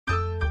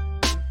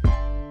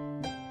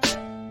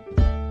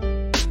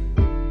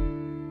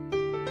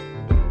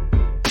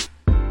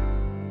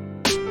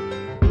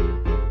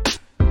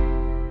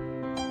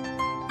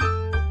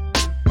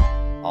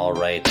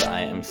right,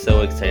 I am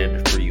so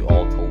excited for you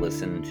all to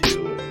listen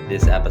to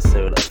this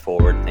episode of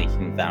Forward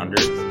Thinking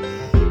Founders.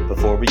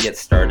 Before we get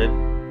started,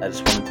 I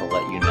just wanted to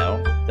let you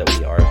know that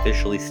we are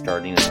officially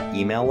starting an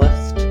email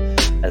list,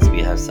 as we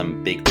have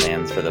some big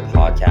plans for the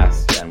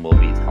podcast, and we'll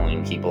be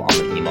telling people on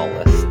the email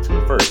list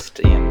first,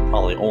 and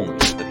probably only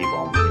the people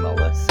on the email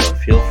list. So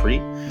feel free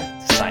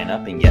to sign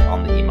up and get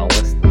on the email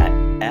list at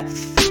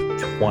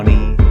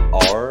f20r.com.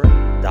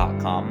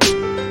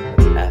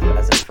 That's F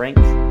as in Frank,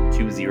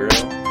 20,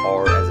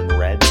 R as in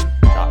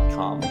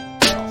red.com.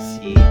 I'll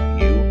see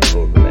you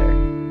over there.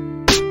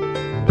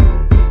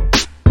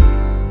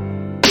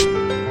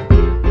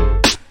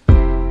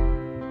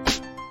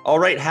 All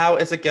right, how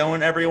is it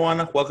going,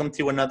 everyone? Welcome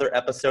to another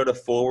episode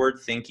of Forward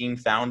Thinking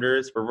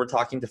Founders, where we're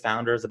talking to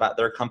founders about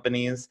their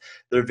companies,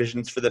 their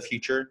visions for the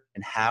future,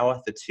 and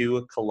how the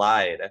two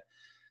collide.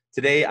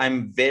 Today,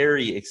 I'm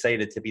very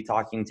excited to be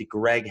talking to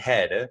Greg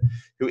Head,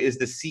 who is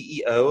the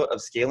CEO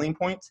of Scaling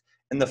Point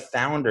and the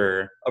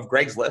founder of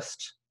Greg's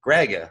List.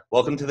 Greg,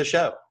 welcome to the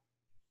show.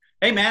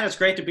 Hey, man, it's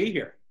great to be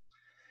here.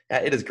 Yeah,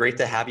 it is great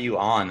to have you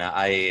on.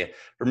 I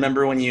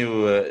remember when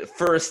you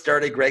first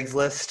started Greg's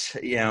List,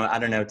 I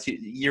don't know,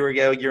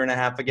 year and a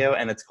half ago,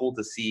 and it's cool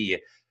to see,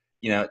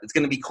 it's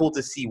going to be cool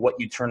to see what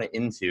you turn it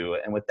into.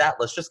 And with that,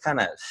 let's just kind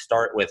of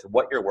start with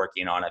what you're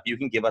working on. If you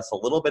can give us a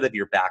little bit of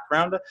your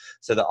background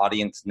so the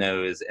audience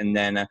knows, and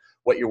then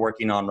what you're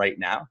working on right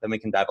now, then we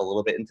can dive a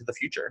little bit into the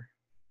future.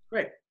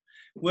 Great.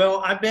 Well,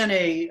 I've been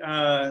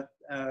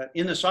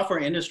in the software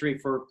industry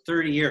for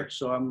 30 years,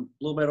 so I'm a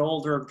little bit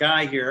older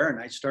guy here, and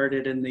I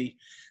started in the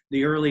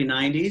early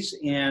 90s,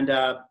 and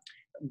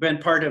been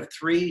part of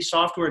 3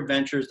 software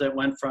adventures that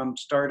went from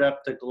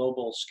startup to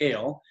global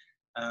scale.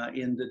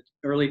 In the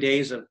early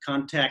days of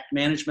contact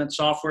management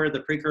software,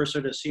 the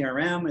precursor to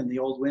CRM in the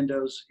old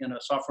Windows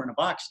software in a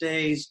box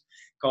days,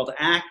 called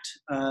ACT,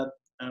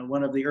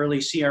 one of the early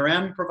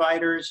CRM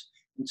providers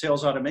and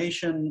sales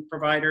automation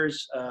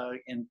providers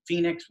in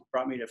Phoenix,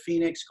 brought me to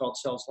Phoenix, called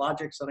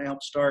SalesLogix, that I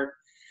helped start.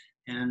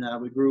 And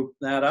we grew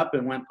that up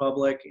and went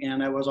public.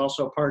 And I was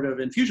also part of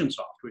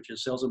Infusionsoft, which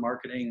is sales and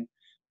marketing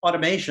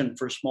automation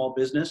for small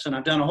business. And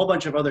I've done a whole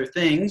bunch of other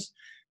things,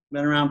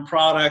 been around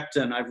product,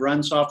 and I've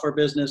run software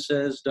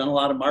businesses, done a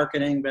lot of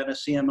marketing, been a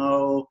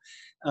CMO.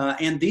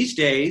 And these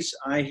days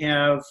I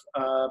have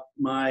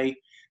my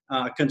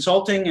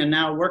consulting and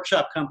now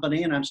workshop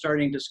company, and I'm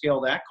starting to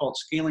scale that, called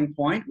Scaling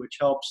Point, which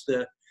helps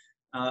the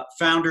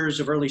founders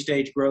of early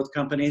stage growth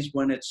companies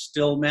when it's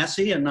still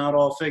messy and not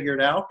all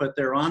figured out, but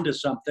they're onto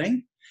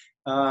something.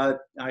 I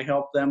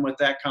help them with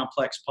that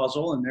complex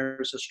puzzle, and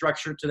there's a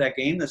structure to that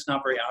game that's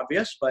not very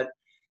obvious, but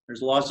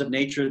there's laws of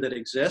nature that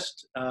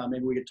exist.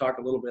 Maybe we could talk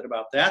a little bit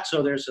about that.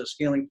 So there's a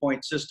Scaling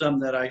Point system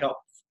that I help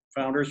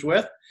founders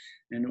with,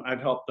 and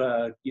I've helped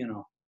about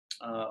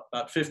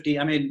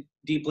 50,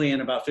 deeply in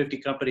about 50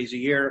 companies a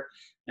year,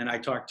 and I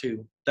talk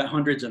to the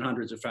hundreds and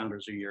hundreds of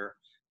founders a year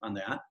on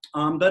that.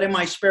 But in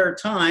my spare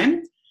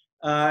time,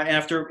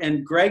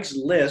 and Greg's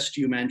List,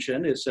 you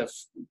mentioned,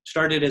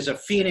 started as a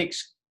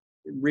Phoenix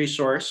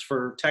resource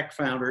for tech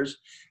founders.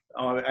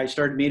 I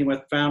started meeting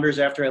with founders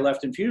after I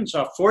left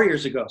Infusionsoft 4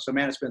 years ago. So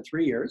man, it's been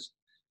 3 years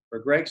for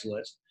Greg's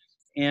List.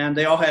 And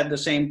they all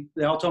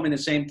told me the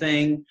same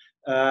thing.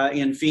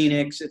 In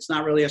Phoenix, it's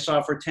not really a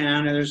software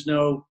town, and there's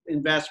no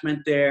investment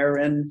there,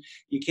 and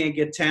you can't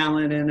get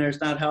talent, and there's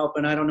not help,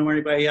 and I don't know where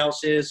anybody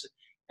else is.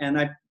 And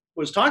I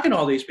was talking to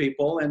all these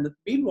people, and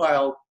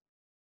meanwhile,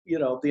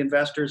 the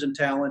investors and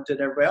talent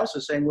and everybody else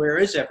is saying, where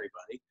is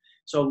everybody?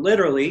 So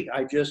literally,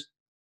 I just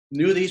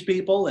knew these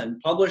people and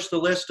published the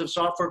list of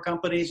software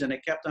companies, and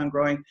it kept on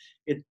growing.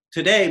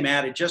 Today,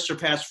 Matt, it just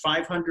surpassed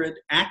 500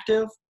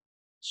 active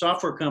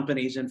software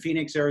companies in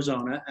Phoenix,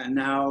 Arizona, and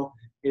now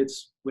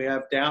we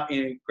have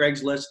in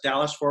Greg's List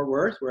Dallas-Fort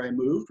Worth, where I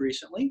moved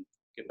recently,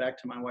 get back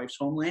to my wife's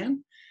homeland,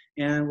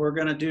 and we're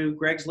going to do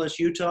Greg's List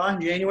Utah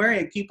in January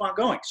and keep on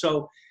going.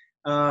 So,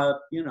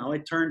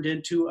 it turned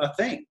into a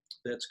thing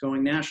that's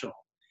going national.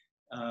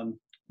 In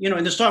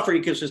the software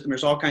ecosystem,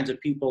 there's all kinds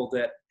of people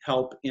that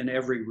help in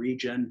every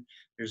region.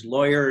 There's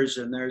lawyers,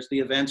 and there's the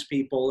events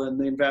people and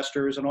the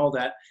investors and all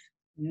that.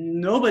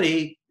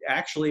 Nobody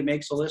actually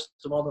makes a list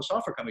of all the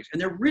software companies,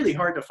 and they're really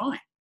hard to find.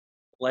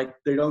 Like,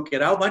 they don't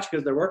get out much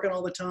because they're working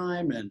all the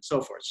time and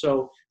so forth.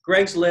 So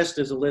Greg's List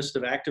is a list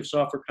of active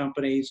software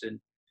companies, and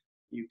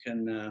you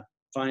can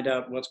find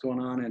out what's going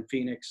on in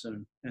Phoenix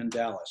and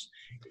Dallas.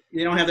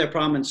 You don't have that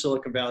problem in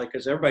Silicon Valley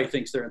because everybody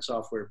thinks they're in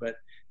software, but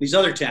these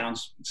other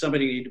towns,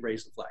 somebody need to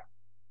raise the flag.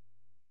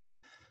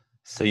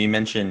 So you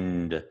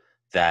mentioned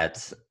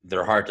that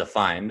they're hard to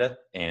find,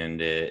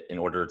 and in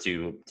order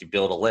to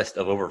build a list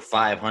of over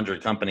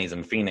 500 companies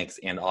in Phoenix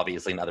and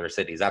obviously in other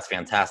cities. That's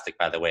fantastic,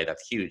 by the way.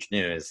 That's huge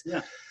news.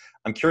 Yeah.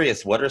 I'm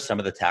curious, what are some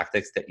of the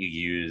tactics that you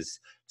use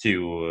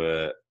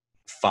to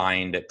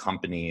find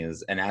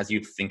companies? And as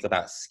you think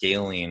about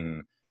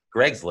scaling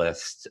Greg's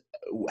List,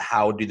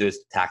 how do those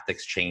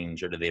tactics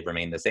change, or do they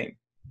remain the same?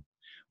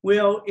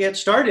 Well, it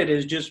started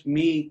as just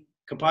me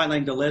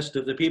compiling the list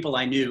of the people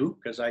I knew,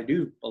 because I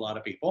knew a lot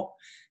of people,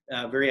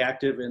 very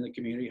active in the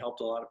community,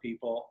 helped a lot of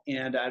people.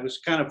 And it was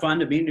kind of fun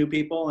to meet new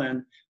people.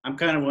 And I'm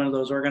kind of one of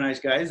those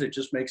organized guys that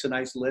just makes a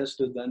nice list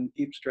and then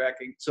keeps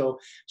tracking. So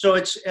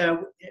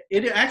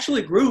it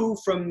actually grew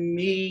from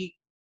me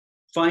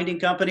finding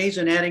companies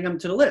and adding them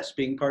to the list,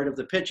 being part of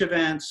the pitch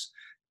events,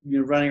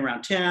 running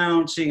around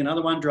town, seeing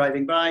another one,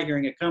 driving by,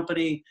 hearing a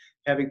company,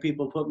 having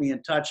people put me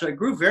in touch. So it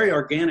grew very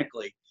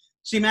organically.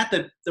 See, Matt,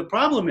 the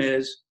problem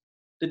is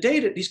the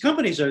data, these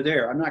companies are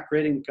there. I'm not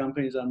creating the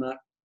companies. I'm not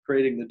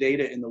creating the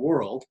data in the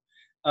world.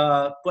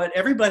 But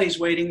everybody's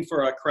waiting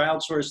for a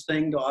crowdsourced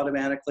thing to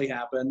automatically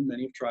happen.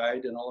 Many have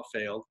tried and all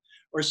have failed.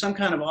 Or some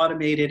kind of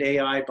automated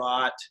AI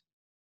bot.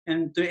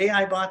 And the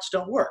AI bots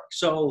don't work.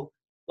 So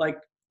like,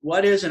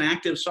 what is an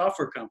active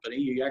software company?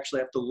 You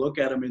actually have to look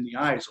at them in the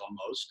eyes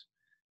almost,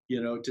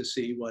 to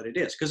see what it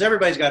is. Because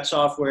everybody's got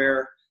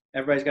software.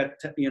 Everybody's got,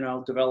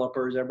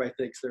 developers. Everybody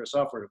thinks they're a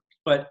software.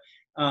 But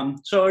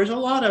so there's a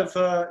lot of,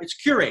 it's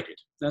curated.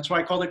 That's why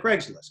I called it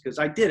Craigslist, because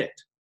I did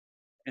it.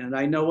 And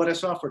I know what a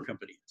software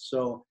company is.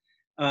 So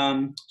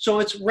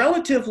it's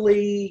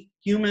relatively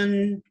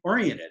human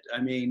oriented.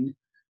 I mean,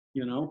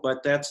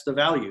 but that's the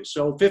value.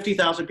 So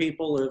 50,000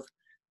 people have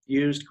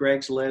used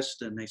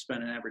Craigslist, and they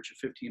spend an average of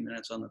 15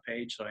 minutes on the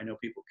page. So I know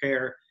people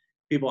care.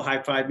 People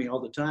high five me all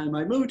the time.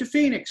 I moved to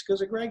Phoenix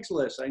because of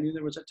Craigslist. I knew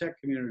there was a tech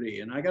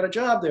community, and I got a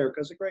job there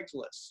because of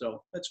Craigslist.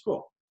 So that's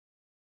cool.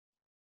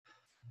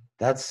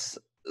 That's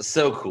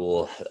so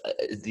cool.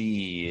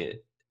 I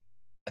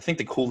think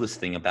the coolest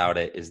thing about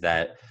it is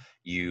that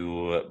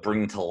you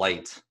bring to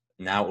light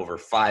now over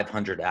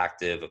 500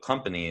 active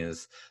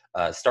companies,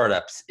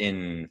 startups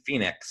in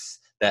Phoenix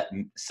that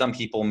some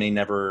people may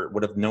never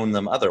would have known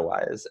them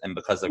otherwise. And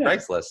because of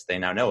Craigslist, they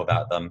now know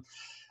about them.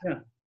 Yeah.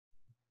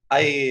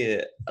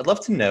 I'd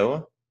love to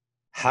know,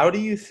 how do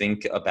you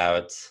think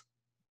about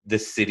the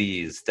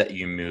cities that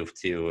you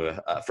moved to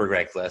for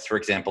Craigslist? For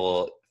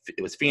example,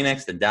 it was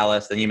Phoenix, then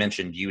Dallas, then you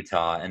mentioned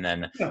Utah, and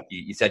then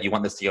you said you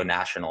want this to go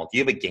national. Do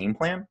you have a game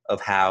plan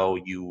of how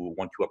you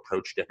want to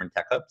approach different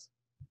tech hubs?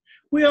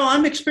 Well,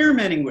 I'm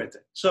experimenting with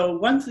it. So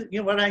one thing,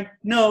 what I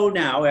know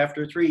now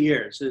after 3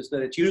 years is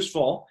that it's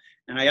useful,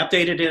 and I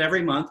updated it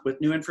every month with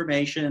new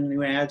information,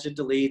 new adds and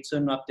deletes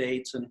and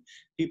updates, and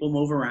people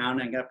move around,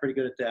 and I got pretty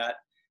good at that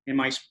in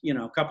my,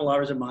 couple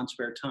hours a month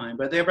spare time.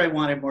 But everybody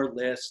wanted more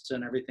lists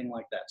and everything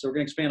like that. So we're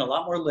going to expand a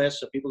lot more lists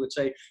so people could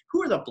say,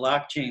 who are the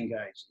blockchain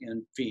guys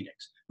in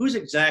Phoenix? Who's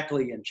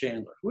exactly in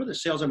Chandler? Who are the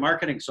sales and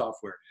marketing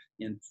software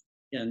in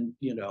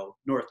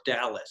North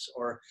Dallas?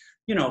 Or,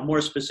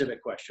 more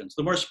specific questions.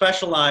 The more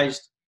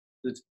specialized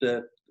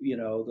the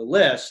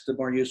list, the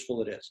more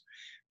useful it is.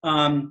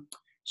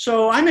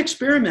 So I'm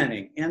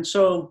experimenting. And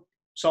so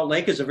Salt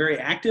Lake is a very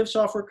active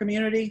software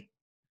community.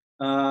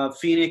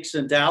 Phoenix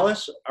and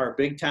Dallas are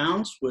big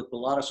towns with a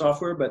lot of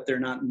software, but they're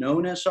not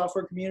known as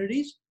software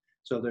communities.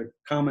 So their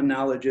common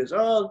knowledge is,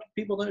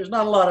 there's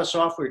not a lot of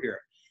software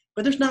here.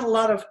 But there's not a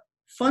lot of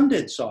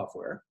funded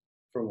software,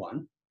 for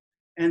one.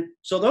 And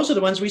so those are the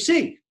ones we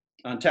see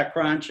on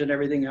TechCrunch and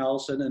everything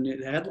else, and then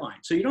the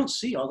headlines. So you don't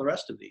see all the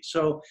rest of these.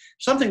 So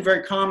something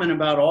very common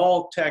about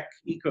all tech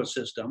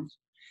ecosystems.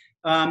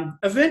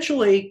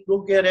 Eventually,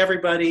 we'll get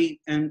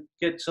everybody and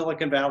get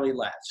Silicon Valley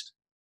last.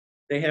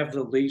 They have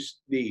the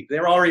least need.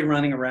 They're already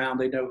running around.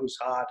 They know who's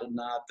hot and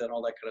not, and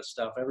all that kind of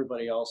stuff.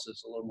 Everybody else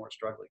is a little more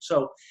struggling.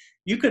 So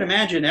you can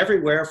imagine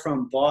everywhere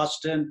from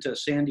Boston to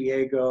San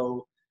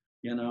Diego,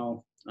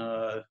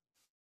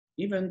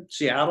 even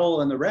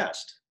Seattle and the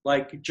rest.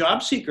 Like,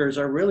 job seekers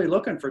are really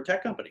looking for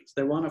tech companies.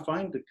 They want to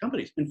find the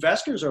companies.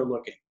 Investors are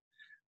looking,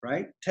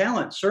 right?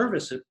 Talent,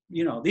 service,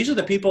 these are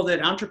the people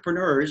that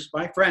entrepreneurs,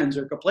 my friends,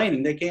 are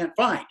complaining they can't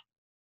find,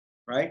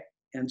 right?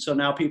 And so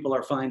now people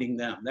are finding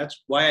them.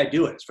 That's why I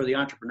do it. It's for the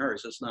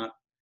entrepreneurs. It's not,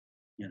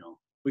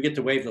 we get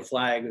to wave the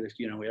flag,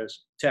 we have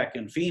tech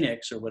in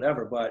Phoenix or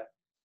whatever, but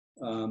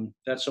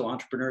that's so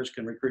entrepreneurs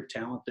can recruit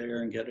talent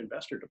there and get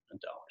investor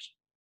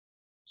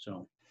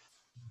dollars.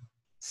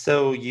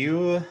 So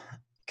you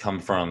come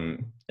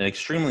from an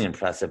extremely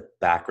impressive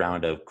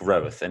background of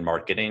growth and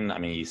marketing. I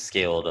mean, you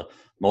scaled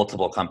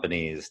multiple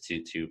companies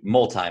to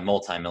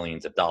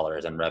multi-millions of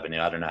dollars in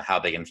revenue. I don't know how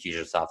big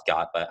Infusionsoft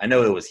got, but I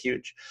know it was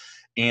huge.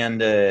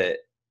 And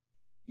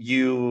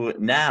you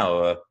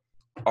now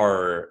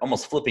are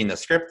almost flipping the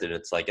script. And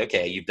it's like,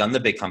 okay, you've done the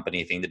big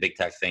company thing, the big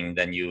tech thing.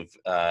 Then you've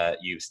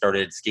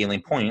started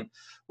Scaling Point,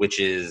 which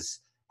is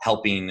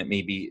helping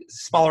maybe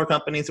smaller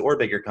companies or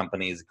bigger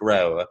companies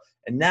grow.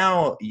 And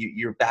now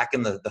you're back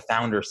in the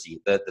founder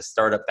seat, the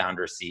startup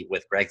founder seat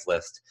with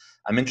Craigslist.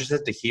 I'm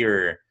interested to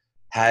hear,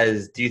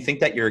 do you think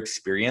that your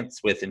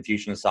experience with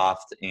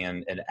Infusionsoft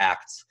and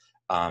Act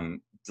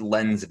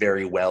lends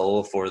very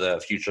well for the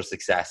future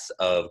success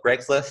of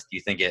Craigslist? Do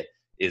you think it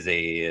is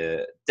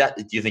do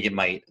you think it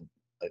might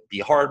be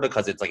hard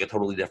because it's like a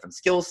totally different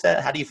skill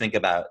set? How do you think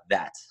about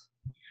that?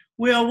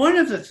 Well, one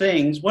of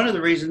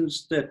the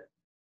reasons that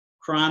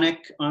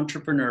chronic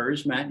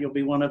entrepreneurs, Matt, you'll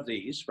be one of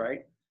these,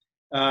 right?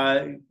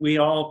 We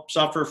all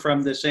suffer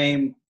from the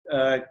same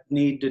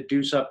need to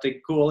do something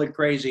cool and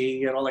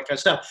crazy and all that kind of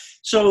stuff.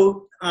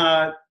 So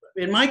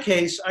in my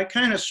case, I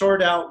kind of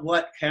sort out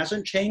what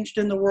hasn't changed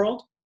in the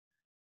world.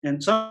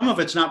 And some of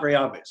it's not very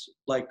obvious.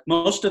 Like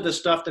most of the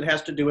stuff that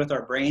has to do with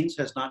our brains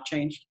has not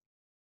changed.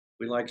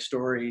 We like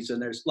stories, and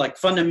there's like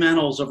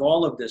fundamentals of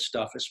all of this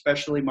stuff,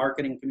 especially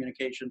marketing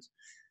communications,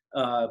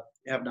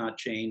 have not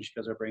changed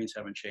because our brains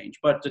haven't changed.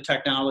 But the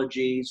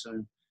technologies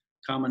and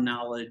common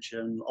knowledge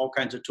and all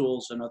kinds of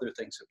tools and other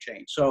things have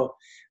changed. So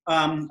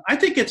I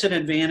think it's an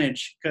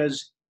advantage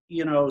because,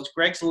 you know,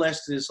 Greg's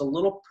List is a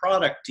little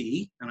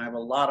product-y, and I have a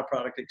lot of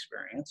product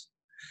experience,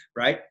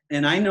 right?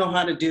 And I know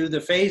how to do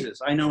the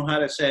phases. I know how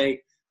to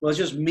say, well, it's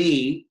just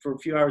me for a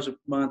few hours a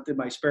month in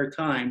my spare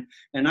time,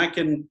 and I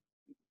can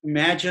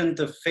imagine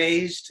the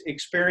phased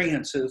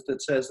experiences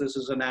that says this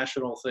is a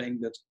national thing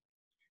that's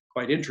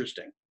quite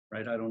interesting,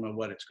 right? I don't know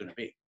what it's going to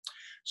be.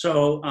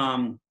 So,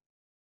 and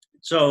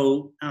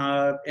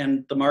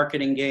the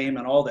marketing game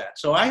and all that.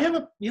 So I have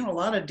a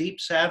lot of deep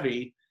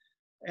savvy,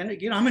 and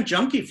I'm a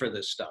junkie for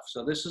this stuff.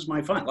 So this is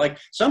my fun. Like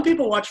some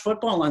people watch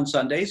football on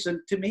Sundays, and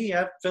to me,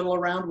 I fiddle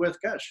around with,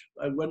 gosh,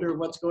 I wonder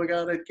what's going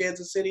on at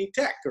Kansas City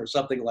Tech or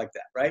something like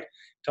that, right?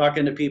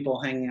 Talking to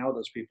people, hanging out with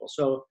those people.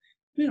 So,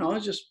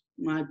 it's just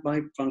my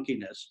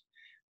funkiness.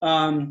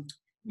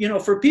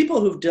 For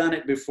people who've done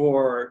it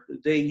before,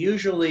 they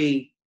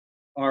usually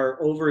are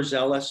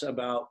overzealous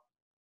about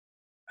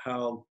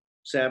how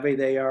savvy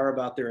they are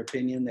about their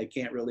opinion. They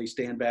can't really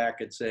stand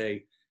back and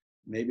say,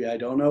 maybe I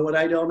don't know what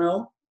I don't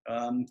know.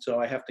 So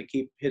I have to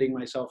keep hitting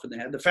myself in the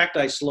head. The fact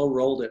I slow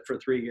rolled it for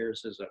 3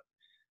 years as a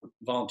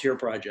volunteer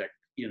project,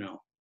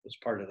 was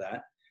part of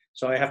that.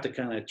 So I have to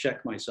kind of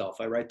check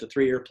myself. I write the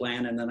 3-year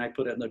plan and then I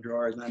put it in the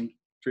drawer, and then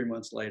 3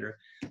 months later.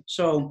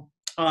 So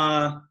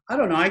I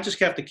don't know. I just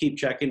have to keep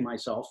checking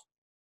myself.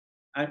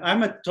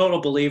 I'm a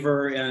total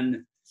believer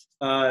in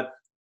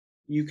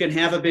you can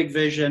have a big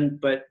vision,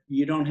 but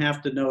you don't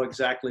have to know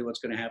exactly what's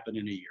going to happen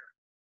in a year.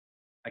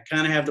 I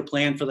kind of have the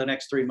plan for the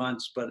next 3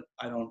 months, but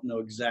I don't know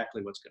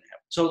exactly what's going to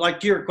happen. So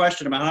like to your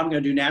question about how I'm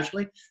going to do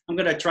nationally, I'm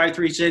going to try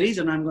 3 cities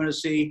and I'm going to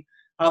see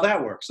how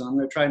that works. And I'm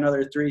going to try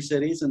another 3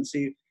 cities and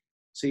see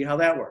how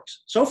that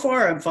works. So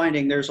far, I'm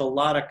finding there's a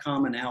lot of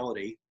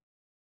commonality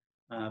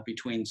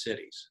between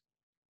cities.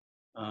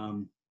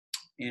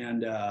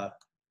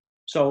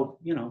 So,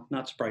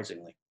 not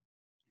surprisingly.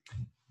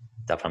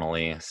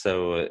 Definitely.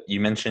 So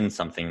you mentioned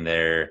something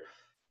there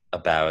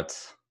about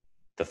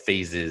the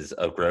phases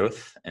of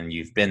growth, and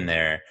you've been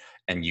there,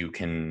 and you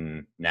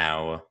can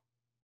now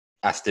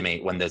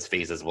estimate when those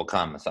phases will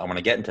come. So I want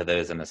to get into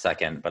those in a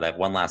second, but I have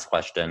one last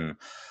question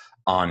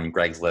on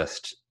Greg's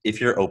List. If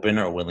you're open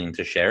or willing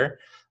to share,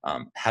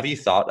 have you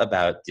thought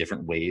about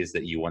different ways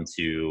that you want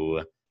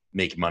to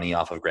make money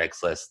off of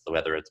Greg's List,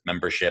 whether it's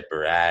membership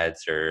or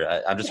ads,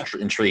 or I'm just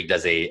intrigued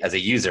as a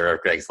user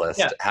of Greg's List.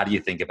 Yeah. How do you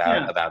think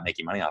about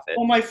making money off it?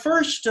 Well, my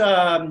first,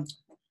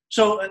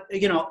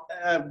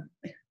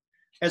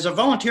 as a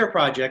volunteer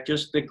project,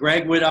 just that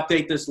Greg would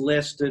update this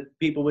list, that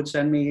people would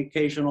send me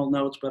occasional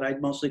notes, but I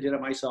mostly did it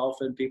myself,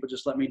 and people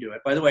just let me do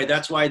it. By the way,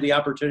 that's why the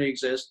opportunity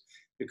exists,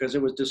 because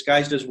it was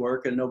disguised as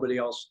work and nobody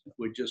else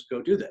would just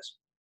go do this,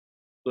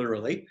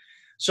 literally.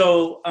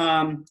 So,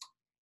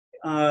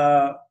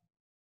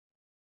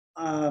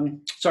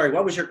 sorry,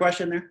 what was your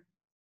question there?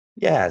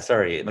 Yeah,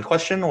 sorry. The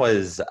question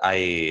was,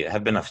 I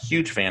have been a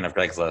huge fan of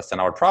Greg's List, and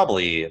I would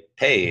probably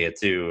pay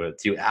to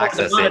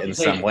access it in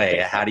some way.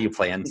 How do you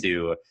plan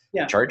to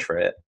charge for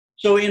it?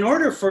 So in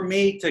order for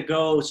me to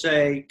go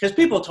say, because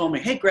people told me,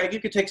 hey, Greg, you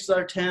could take us to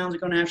other towns,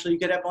 go nationally, you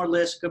could have more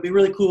lists, it could be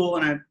really cool.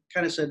 And I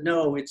kind of said,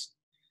 no, it's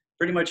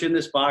pretty much in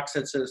this box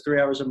that says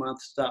 3 hours a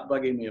month, stop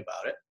bugging me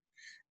about it.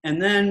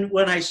 And then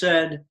when I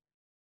said,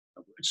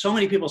 so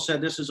many people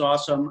said, this is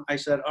awesome. I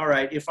said, all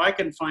right, if I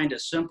can find a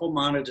simple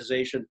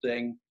monetization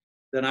thing,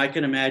 then I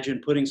can imagine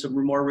putting some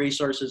more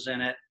resources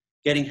in it,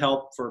 getting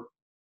help for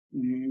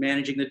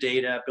managing the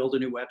data, build a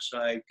new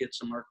website, get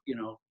some more,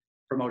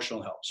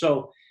 promotional help.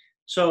 So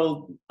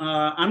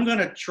I'm going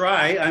to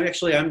try.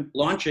 I'm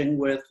launching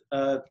with,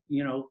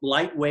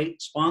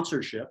 lightweight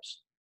sponsorships,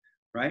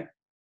 right?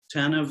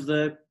 10 of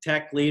the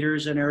tech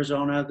leaders in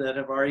Arizona that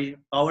have already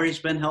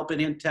been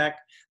helping in tech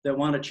that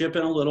want to chip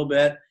in a little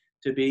bit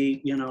to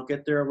be,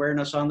 get their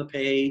awareness on the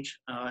page,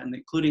 and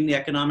including the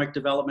economic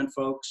development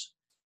folks,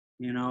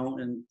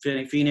 in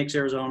Phoenix,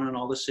 Arizona, and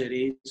all the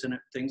cities and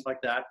things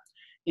like that.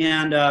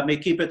 And may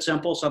keep it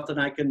simple, something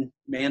I can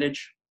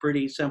manage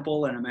pretty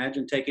simple, and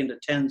imagine taking to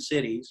 10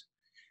 cities.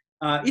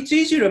 It's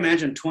easy to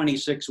imagine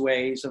 26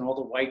 ways and all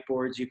the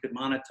whiteboards you could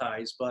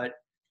monetize, but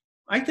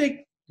I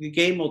think the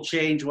game will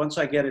change once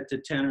I get it to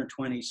 10 or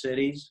 20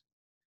 cities,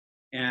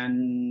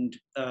 and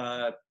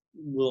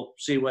we'll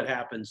see what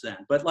happens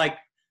then. But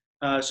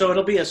so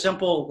it'll be a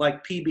simple,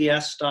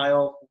 PBS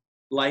style,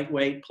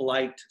 lightweight,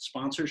 polite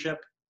sponsorship.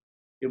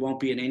 It won't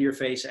be an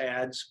in-your-face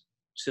ads,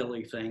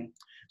 silly thing.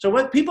 So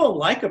what people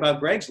like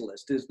about Greg's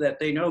List is that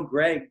they know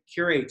Greg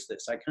curates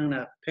this. I kind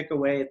of pick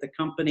away at the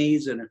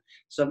companies, and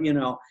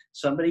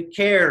somebody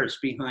cares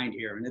behind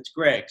here, and it's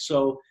Greg.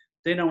 So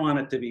they don't want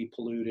it to be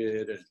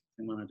polluted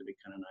We want it to be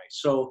kind of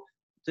nice. So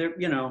there,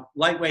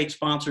 lightweight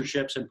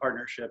sponsorships and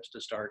partnerships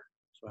to start.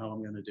 So how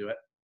I'm going to do it.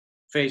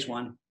 Phase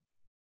one.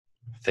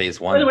 Phase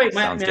one. By the way,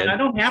 sounds good. I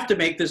don't have to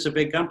make this a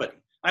big company.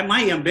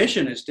 My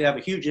ambition is to have a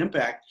huge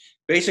impact,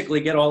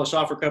 basically get all the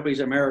software companies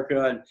in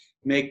America and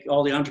make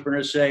all the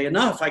entrepreneurs say,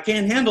 enough, I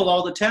can't handle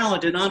all the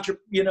talent and,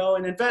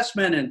 and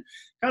investment and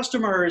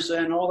customers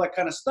and all that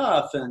kind of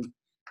stuff. And,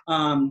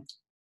 and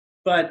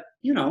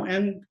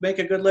make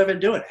a good living,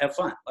 do it, have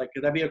fun. Like,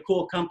 that'd be a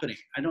cool company.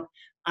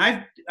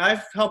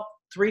 I've helped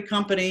 3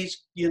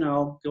 companies,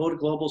 go to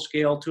global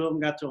scale. 2 of them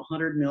got to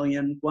 100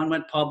 million. 1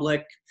 went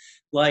public.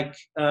 I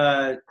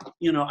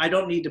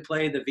don't need to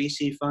play the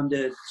VC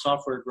funded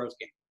software growth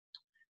game.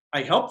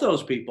 I help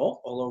those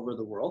people all over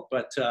the world,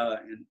 but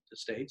in the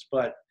States,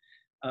 but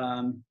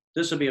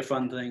this will be a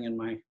fun thing in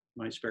my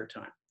spare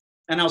time.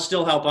 And I'll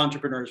still help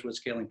entrepreneurs with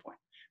Scaling Point.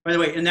 By the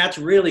way, and that's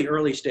really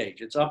early stage.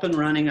 It's up and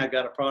running. I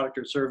got a product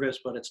or service,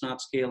 but it's not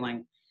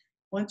scaling.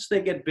 Once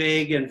they get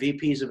big and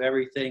VPs of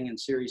everything and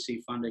Series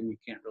C funding, you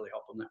can't really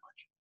help them that much.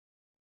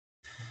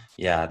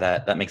 Yeah,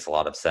 that makes a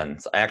lot of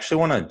sense. I actually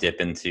want to dip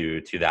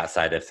into that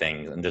side of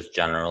things and just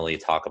generally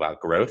talk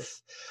about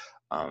growth.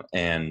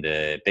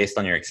 Based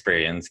on your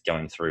experience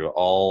going through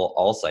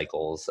all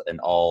cycles and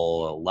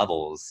all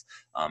levels,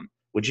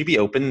 would you be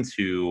open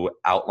to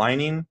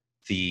outlining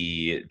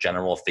the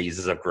general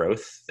phases of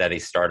growth that a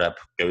startup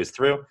goes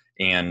through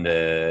and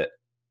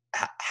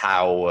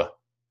how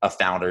a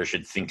founder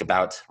should think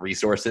about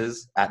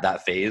resources at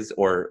that phase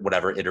or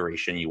whatever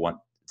iteration you want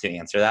to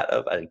answer that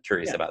of? I'm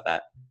curious about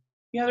that.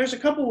 Yeah, there's a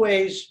couple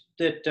ways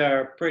that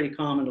are pretty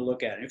common to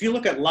look at. If you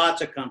look at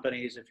lots of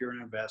companies, if you're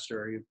an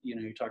investor, or you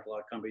talk to a lot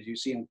of companies, you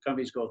see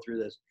companies go through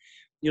this,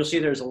 you'll see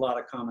there's a lot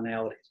of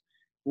commonalities.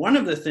 One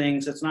of the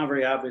things that's not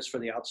very obvious for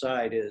the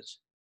outside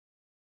is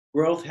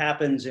growth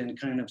happens in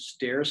kind of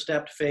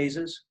stair-stepped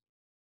phases,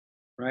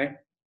 right?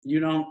 You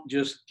don't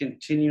just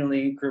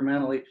continually,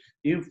 incrementally,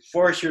 you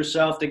force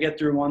yourself to get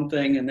through one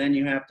thing and then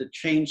you have to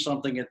change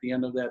something at the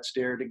end of that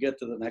stair to get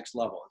to the next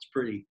level. It's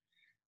pretty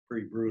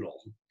brutal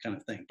kind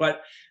of thing.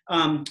 But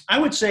I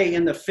would say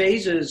in the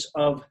phases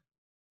of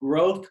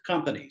growth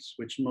companies,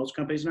 which most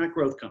companies are not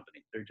growth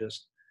companies, they're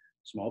just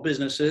small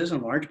businesses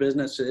and large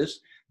businesses.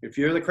 If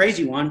you're the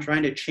crazy one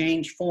trying to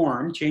change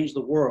form, change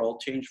the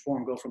world,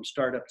 go from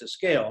startup to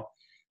scale,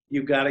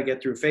 you've got to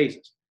get through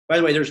phases. By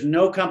the way, there's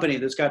no company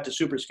that's got to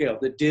super scale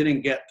that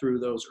didn't get through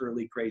those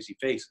early crazy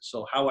phases.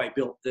 So how I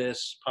built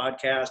this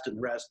podcast and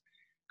the rest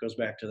goes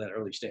back to that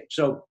early stage.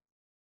 So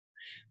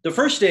the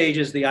first stage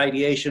is the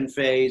ideation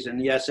phase,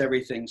 and yes,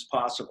 everything's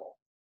possible,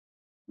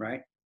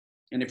 right?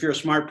 And if you're a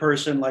smart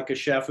person like a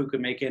chef who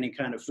can make any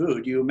kind of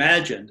food, you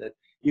imagine that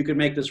you could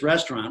make this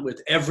restaurant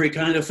with every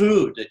kind of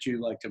food that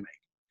you like to make.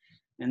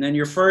 And then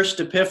your first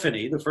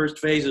epiphany, the first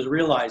phase is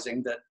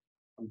realizing that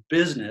a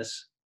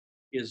business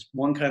is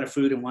one kind of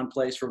food in one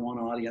place for one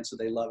audience, that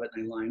they love it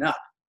and they line up.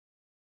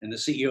 And the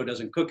CEO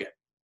doesn't cook it,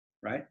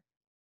 right?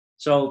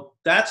 So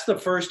that's the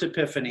first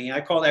epiphany.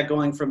 I call that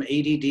going from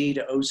ADD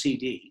to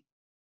OCD,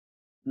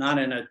 not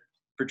in a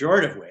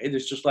pejorative way.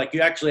 It's just like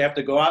you actually have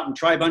to go out and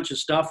try a bunch of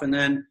stuff and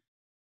then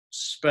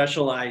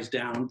specialize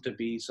down to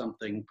be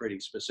something pretty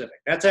specific.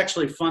 That's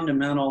actually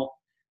fundamental.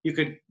 You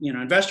could,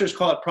 investors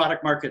call it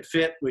product market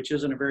fit, which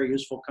isn't a very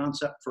useful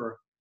concept for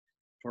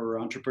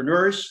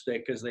entrepreneurs,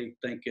 because they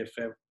think if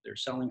they're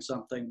selling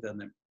something,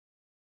 then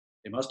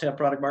they must have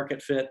product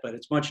market fit, but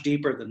it's much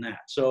deeper than that.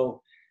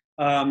 So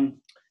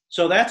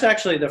that's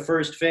actually the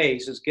first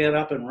phase, is get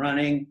up and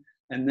running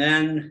and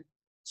then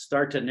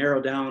start to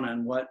narrow down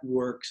on what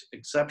works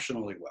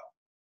exceptionally well,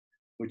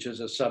 which is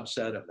a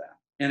subset of that.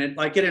 And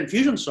like at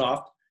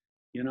Infusionsoft,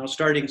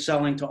 starting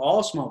selling to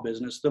all small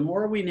business, the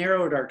more we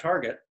narrowed our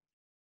target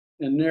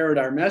and narrowed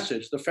our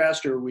message, the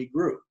faster we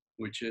grew,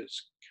 which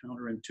is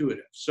counterintuitive.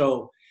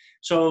 So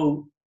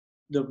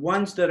the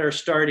ones that are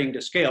starting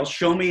to scale,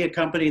 show me a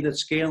company that's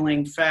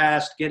scaling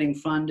fast, getting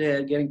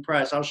funded, getting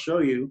priced. I'll show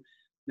you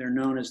they're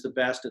known as the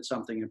best at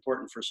something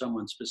important for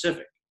someone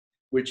specific,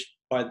 which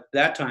by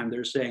that time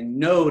they're saying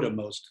no to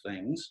most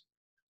things,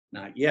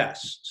 not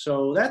yes.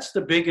 So that's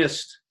the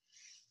biggest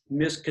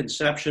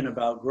misconception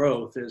about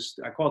growth, is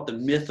I call it the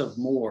myth of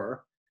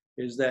more,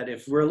 is that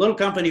if we're a little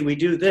company, we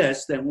do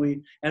this,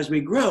 then as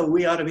we grow,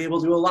 we ought to be able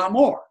to do a lot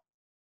more,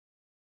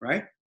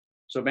 right?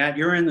 So Matt,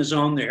 you're in the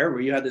zone there where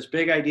you had this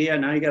big idea,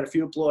 now you got a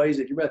few employees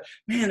that you're,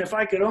 man, if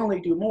I could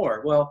only do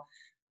more. Well,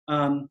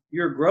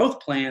 your growth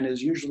plan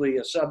is usually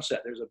a subset.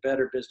 There's a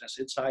better business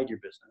inside your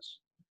business,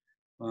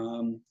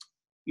 a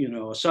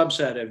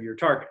subset of your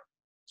target.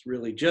 It's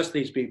really just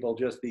these people,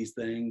 just these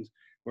things,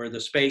 where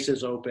the space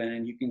is open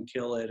and you can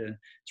kill it, and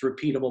it's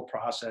repeatable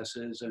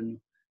processes and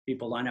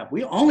people line up.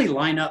 We only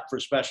line up for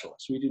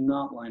specialists. We do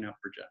not line up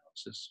for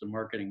generalists. It's the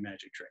marketing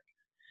magic trick.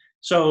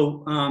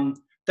 So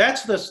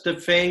that's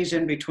the phase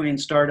in between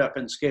startup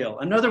and scale.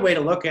 Another way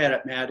to look at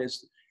it, Matt,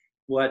 is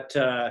what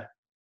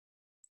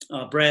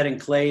Brad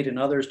and Clade and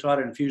others taught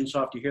at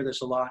Infusionsoft. You hear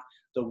this a lot.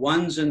 The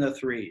ones and the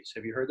threes.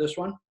 Have you heard this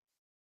one?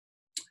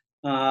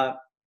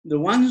 The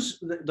ones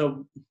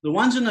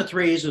and the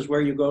threes is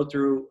where you go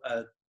through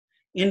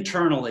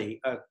internally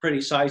a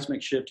pretty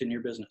seismic shift in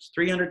your business.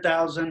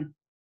 300,000,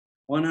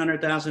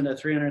 100,000 to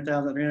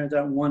 300,000,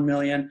 300,000, 1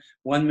 million,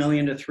 1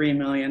 million to 3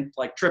 million,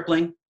 like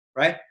tripling,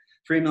 right?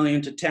 3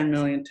 million to 10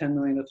 million, 10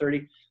 million to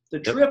 30. The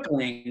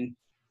tripling,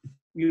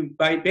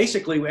 by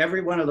basically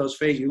every one of those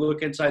phases, you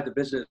look inside the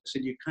business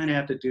and you kind of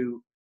have to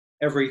do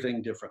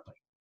everything differently.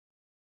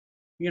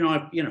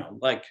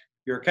 Like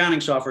your accounting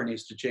software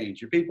needs to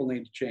change, your people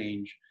need to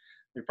change,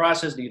 your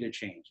process need to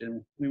change.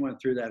 And we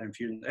went through that in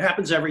Fusion. It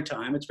happens every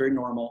time. It's very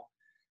normal.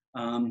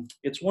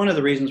 It's one of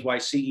the reasons why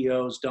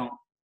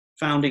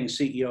founding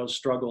CEOs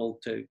struggle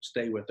to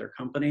stay with their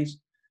companies.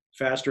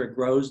 Faster it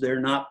grows,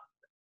 they're not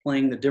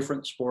playing the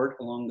different sport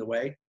along the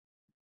way.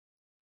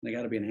 They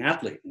got to be an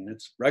athlete, and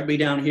it's rugby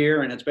down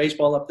here and it's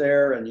baseball up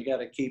there, and you got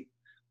to keep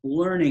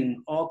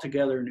learning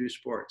altogether new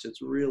sports.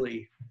 It's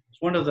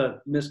one of the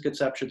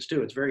misconceptions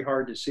too. It's very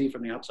hard to see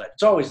from the outside.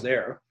 It's always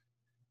there.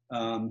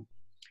 And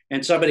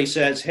somebody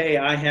says, hey,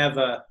 I have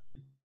a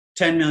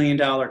 $10 million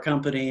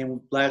company,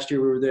 and last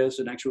year we were this,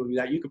 and next year we'll be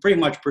that. You can pretty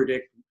much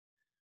predict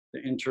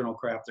the internal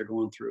crap they're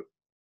going through.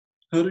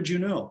 How did you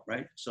know,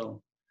 right?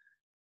 So,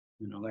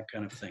 that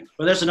kind of thing.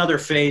 But that's another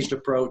phased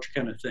approach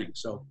kind of thing.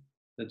 So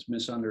that's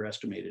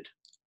misunderestimated.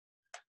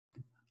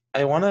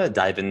 I want to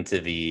dive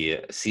into the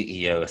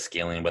CEO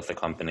scaling with the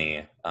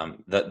company.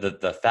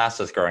 The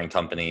fastest growing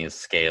companies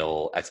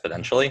scale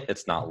exponentially.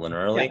 It's not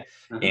linearly. Yeah.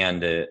 Uh-huh.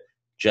 And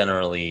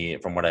generally,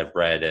 from what I've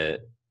read,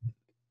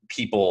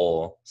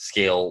 people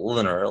scale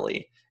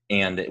linearly.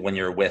 And when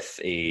you're with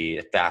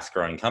a fast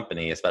growing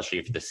company, especially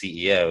if you're the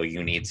CEO,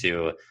 you need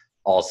to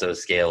also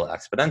scale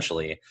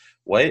exponentially.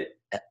 What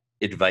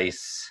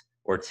advice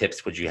or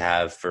tips would you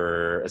have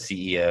for a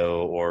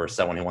CEO or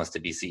someone who wants to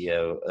be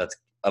CEO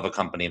of a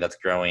company that's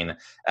growing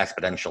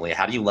exponentially?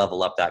 How do you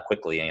level up that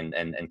quickly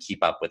and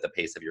keep up with the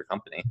pace of your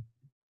company?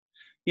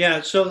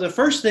 Yeah, so the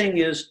first thing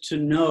is to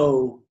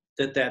know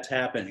that that's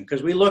happening,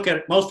 because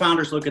most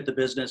founders look at the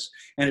business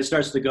and it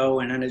starts to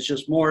go, and then it's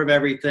just more of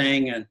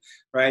everything, and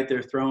right,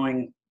 they're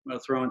throwing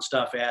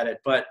stuff at it.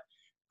 But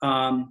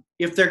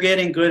if they're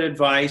getting good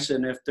advice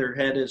and if their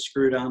head is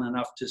screwed on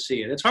enough to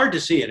see it, it's hard to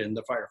see it in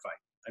the firefight.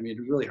 I mean,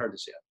 it's really hard to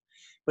see it.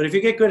 But if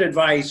you get good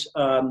advice,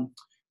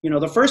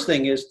 the first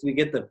thing is to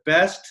get the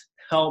best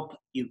help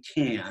you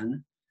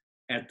can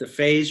at the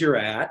phase you're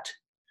at,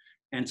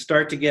 and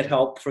start to get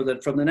help from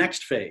the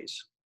next phase.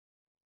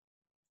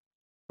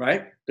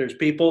 Right? There's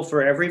people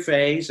for every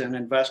phase and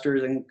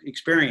investors and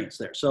experience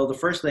there. So the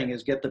first thing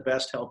is get the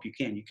best help you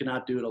can. You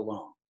cannot do it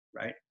alone,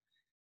 right?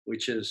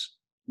 Which is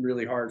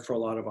really hard for a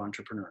lot of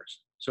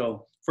entrepreneurs.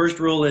 So first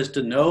rule is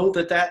to know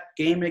that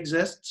game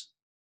exists,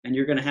 and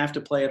you're going to have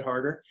to play it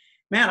harder.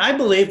 Man, I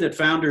believe that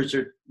founders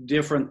are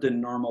different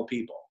than normal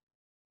people.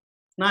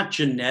 Not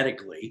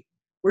genetically.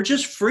 We're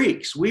just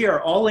freaks. We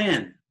are all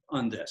in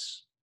on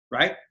this,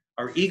 right?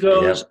 Our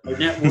egos, Our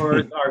net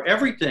worth, our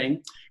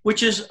everything,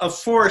 which is a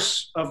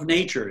force of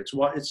nature. It's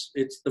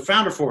the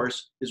founder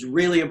force is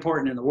really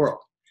important in the world.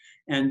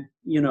 And,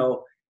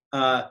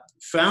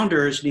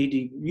 founders need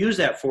to use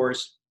that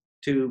force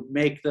to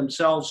make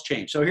themselves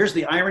change. So here's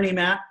the irony,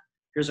 Matt.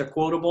 Here's a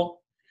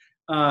quotable.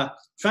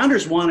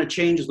 Founders want to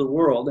change the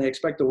world. They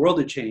expect the world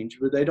to change,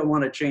 but they don't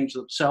want to change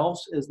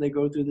themselves as they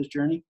go through this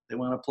journey. They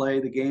want to play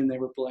the game they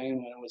were playing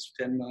when it was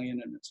 10 million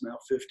and it's now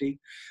 50.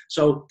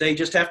 So they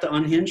just have to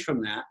unhinge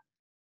from that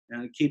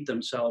and keep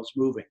themselves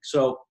moving.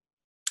 So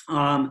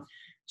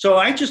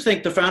I just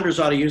think the founders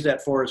ought to use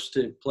that force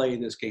to play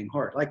this game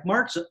hard. Like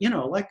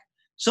like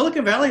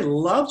Silicon Valley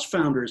loves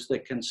founders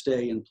that can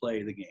stay and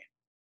play the game.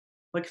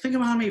 Like, think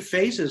about how many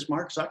phases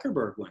Mark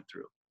Zuckerberg went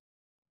through,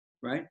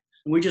 right?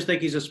 And we just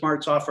think he's a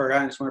smart software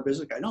guy and a smart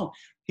business guy. No,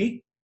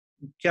 he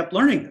kept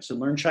learning this and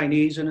learned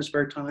Chinese in his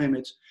spare time.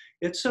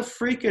 It's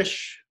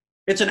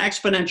an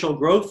exponential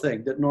growth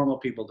thing that normal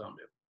people don't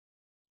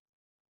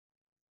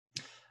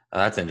do.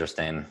 That's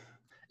interesting.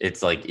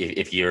 It's like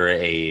if you're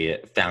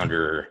a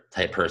founder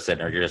type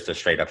person, or you're just a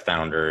straight up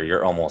founder,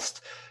 you're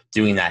almost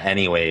doing that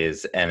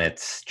anyways. And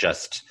it's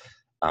just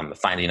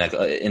finding, like,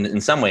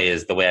 in some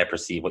ways, the way I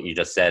perceive what you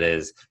just said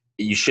is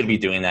you should be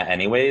doing that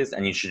anyways.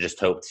 And you should just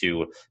hope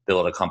to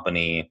build a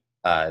company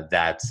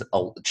that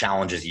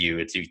challenges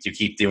you to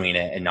keep doing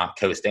it and not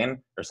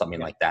coasting or something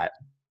like that.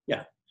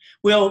 Yeah.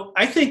 Well,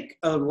 I think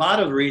a lot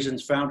of the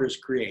reasons founders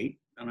create,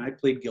 and I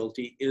plead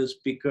guilty, is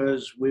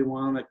because we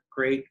want to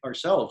create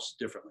ourselves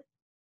differently.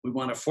 We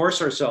want to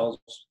force ourselves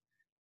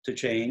to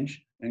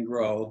change and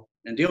grow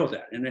and deal with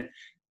that. And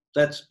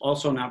that's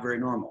also not very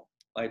normal.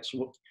 It's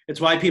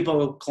why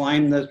people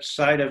climb the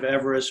side of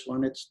Everest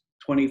when it's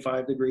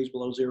 25 degrees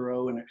below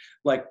zero. And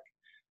I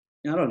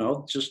don't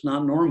know, it's just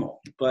not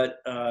normal. But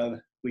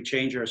we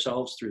change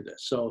ourselves through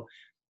this. So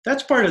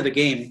that's part of the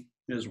game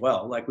as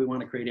well. Like, we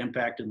want to create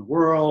impact in the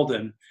world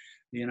and,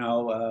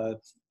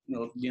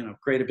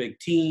 create a big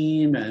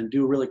team and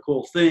do really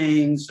cool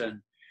things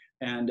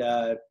and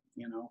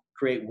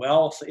create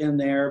wealth in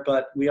there,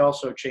 but we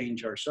also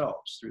change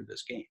ourselves through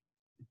this game.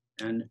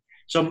 And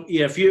so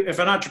if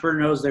an entrepreneur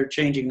knows they're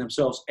changing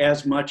themselves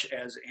as much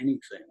as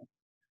anything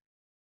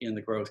in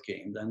the growth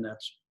game, then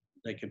that's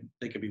they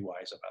could be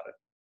wise about it.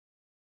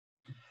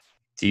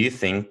 Do you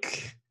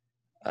think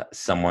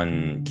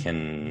someone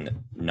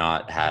can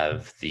not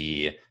have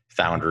the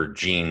founder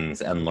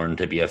genes and learn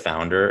to be a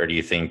founder, or do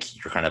you think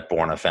you're kind of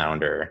born a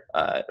founder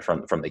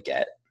from the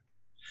get?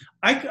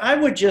 I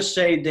would just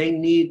say they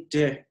need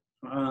to.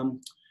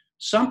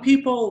 Some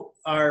people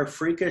are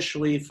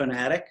freakishly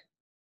fanatic,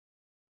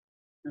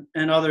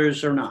 and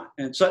others are not.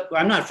 And so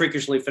I'm not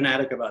freakishly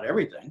fanatic about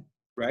everything,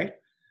 right?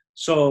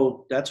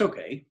 So that's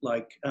okay.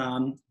 Like,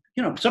 some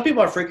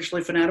people are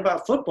freakishly fanatic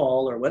about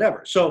football or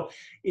whatever. So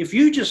if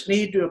you just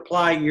need to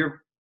apply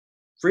your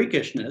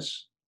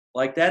freakishness,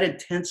 like that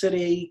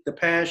intensity, the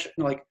passion,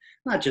 like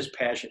not just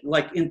passion,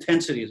 like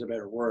intensity is a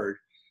better word.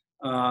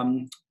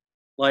 Those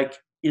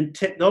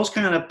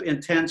kind of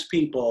intense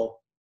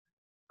people,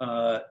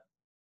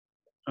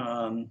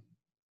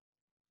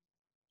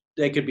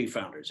 they could be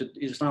founders.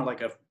 It's not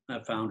like a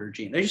founder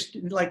gene. They just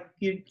like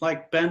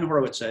Ben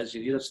Horowitz says,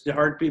 it's the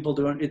hard people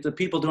it's the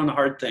people doing the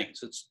hard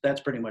things. That's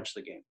pretty much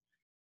the game,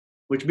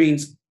 which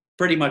means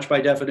pretty much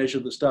by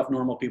definition the stuff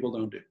normal people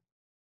don't do.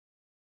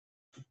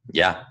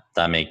 Yeah,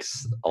 that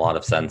makes a lot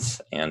of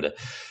sense, and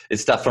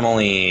it's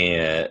definitely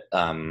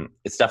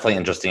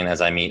interesting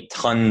as I meet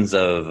tons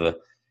of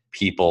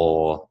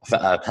people,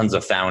 tons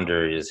of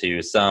founders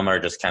who some are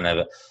just kind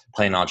of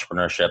playing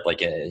entrepreneurship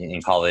like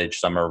in college,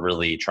 some are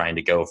really trying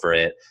to go for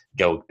it,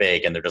 go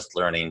big, and they're just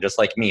learning, just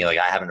like me. Like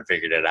I haven't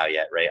figured it out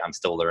yet, right? I'm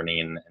still learning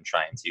and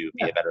trying to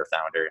be a better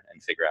founder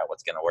and figure out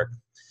what's going to work.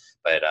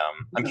 But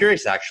I'm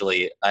curious,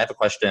 actually. I have a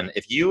question.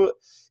 If you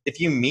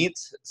meet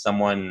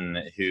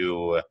someone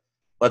who,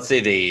 let's say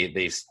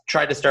they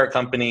tried to start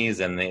companies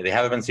and they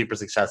haven't been super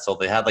successful,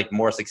 they had like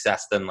more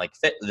success than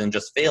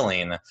just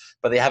failing,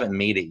 but they haven't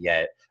made it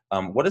yet.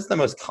 What is the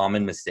most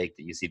common mistake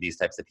that you see these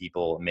types of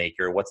people make,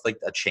 or what's like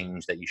a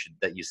change that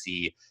you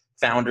see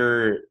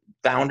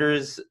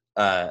founders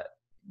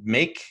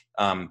make,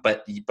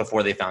 but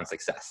before they found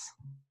success?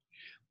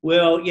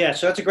 Well, yeah,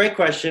 so that's a great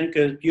question,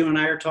 because you and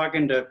I are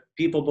talking to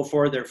people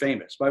before they're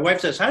famous. My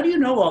wife says, how do you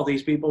know all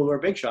these people who are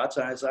big shots?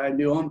 And I said, I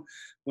knew them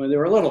when they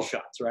were little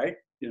shots, right?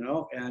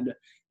 And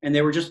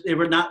they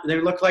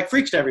looked like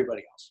freaks to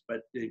everybody else,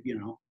 but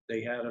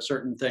they had a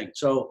certain thing.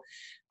 So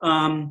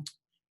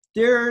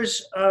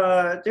there's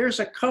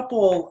a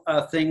couple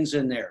things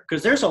in there,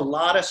 because there's a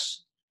lot of,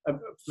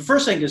 the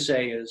first thing to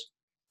say is,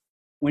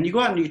 when you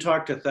go out and you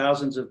talk to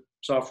thousands of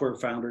software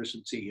founders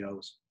and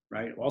CEOs,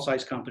 right? All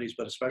size companies,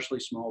 but especially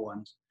small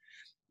ones.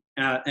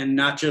 And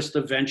not just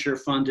the venture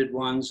funded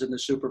ones and the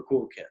super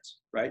cool kids,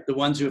 right? The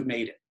ones who have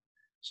made it.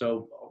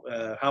 So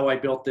how I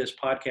built this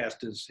podcast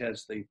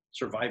has the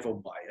survival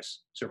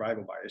bias.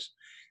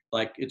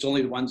 Like it's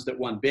only the ones that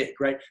won big,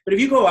 right? But if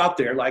you go out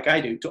there like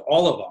I do to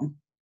all of them,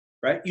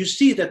 right? You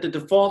see that the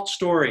default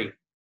story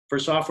for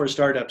software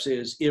startups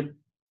is it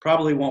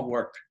probably won't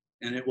work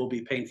and it will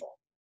be painful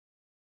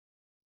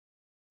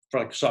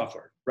for like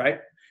software, right?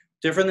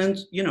 Different than,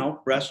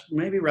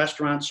 maybe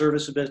restaurant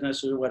service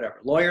businesses or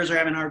whatever. Lawyers are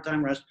having a hard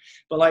time,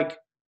 but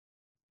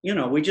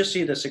we just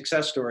see the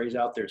success stories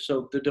out there.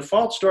 So the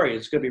default story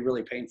is going to be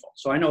really painful.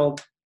 So I know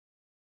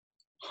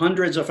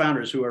hundreds of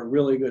founders who are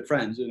really good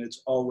friends, and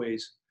it's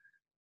always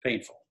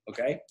painful,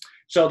 okay?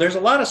 So there's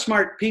a lot of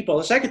smart people.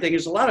 The second thing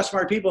is a lot of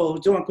smart people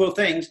doing cool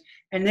things,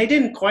 and they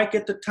didn't quite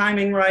get the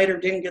timing right or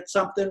didn't get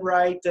something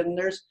right. And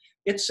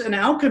it's an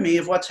alchemy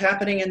of what's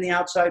happening in the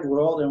outside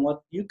world and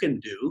what you can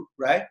do,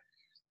 right?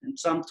 And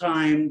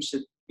sometimes,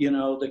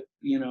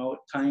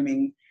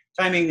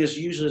 timing is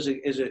used as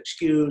an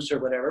excuse or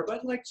whatever.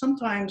 But like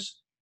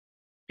sometimes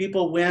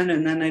people win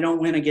and then they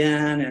don't win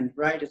again, and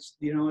right, it's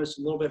it's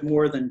a little bit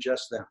more than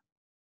just them.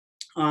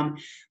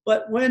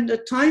 But when the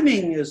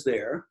timing is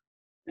there,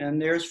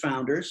 and there's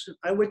founders,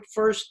 I would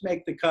first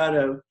make the cut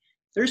of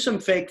there's some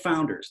fake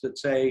founders that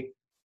say,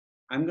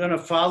 I'm going to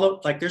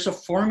follow, like there's a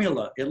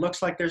formula. It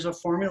looks like there's a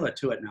formula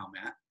to it now,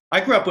 Matt.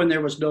 I grew up when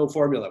there was no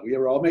formula. We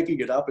were all making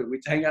it up, and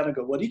we'd hang out and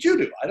go, what did you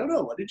do? I don't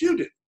know. What did you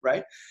do?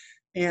 Right?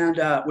 And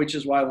which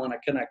is why I want to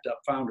connect up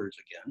founders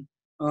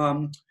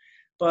again.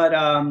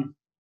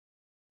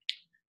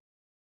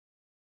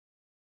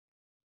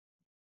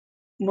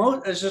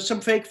 There's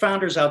some fake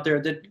founders out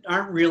there that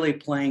aren't really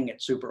playing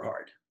it super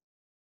hard.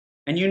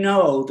 And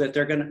that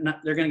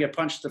they're gonna get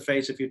punched in the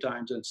face a few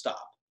times and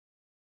stop,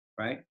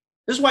 right?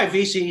 This is why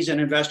VCs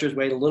and investors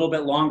wait a little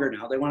bit longer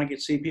now. They want to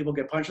see people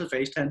get punched in the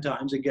face 10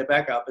 times and get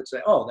back up and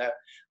say, oh, that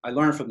I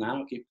learned from that.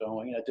 I'll keep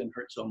going. That didn't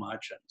hurt so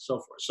much, and so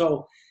forth.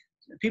 So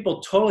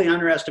people totally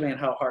underestimate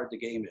how hard the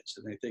game is,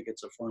 and they think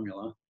it's a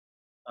formula.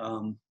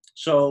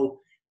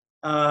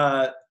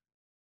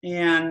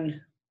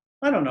 And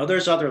I don't know,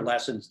 there's other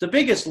lessons. The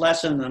biggest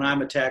lesson that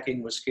I'm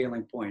attacking with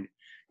Scaling Point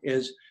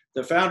is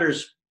the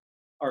founders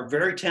are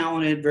very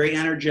talented, very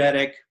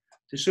energetic,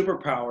 to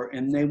superpower,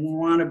 and they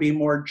want to be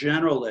more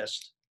generalist.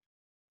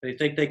 They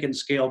think they can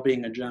scale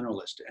being a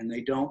generalist, and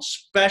they don't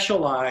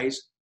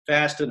specialize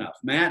fast enough.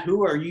 Matt,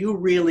 who are you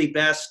really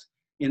best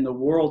in the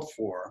world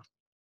for,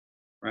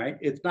 right?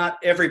 It's not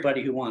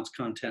everybody who wants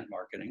content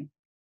marketing.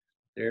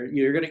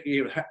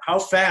 How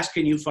fast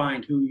can you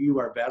find who you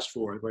are best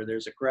for, where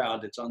there's a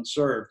crowd that's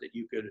unserved that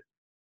you could,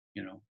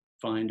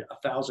 find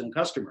 1,000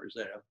 customers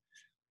that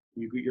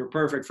you're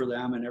perfect for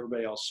them and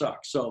everybody else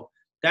sucks. So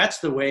that's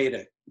the way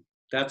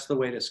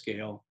to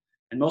scale.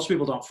 And most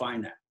people don't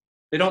find that.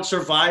 They don't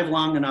survive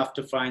long enough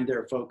to find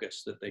their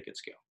focus that they could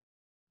scale.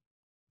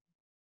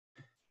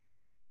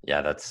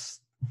 Yeah, that's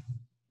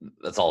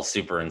all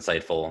super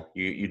insightful.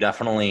 You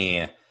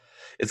definitely,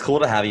 it's cool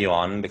to have you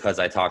on because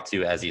I talk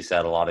to, as you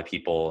said, a lot of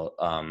people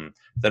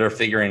that are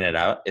figuring it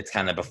out. It's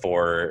kind of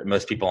before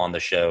most people on the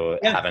show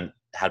haven't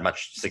had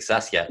much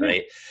success yet,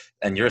 right?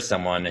 And you're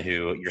someone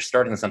who you're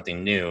starting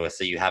something new,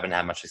 so you haven't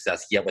had much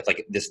success yet with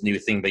like this new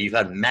thing, but you've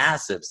had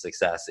massive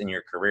success in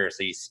your career.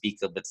 So you speak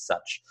with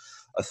such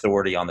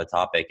authority on the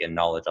topic and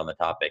knowledge on the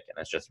topic, and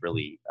it's just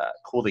really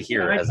cool to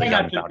hear as a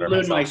young founder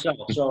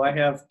myself. So I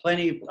have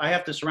I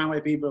have to surround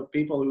myself with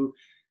people who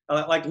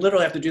like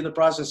literally have to do the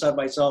process of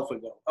myself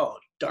and go, oh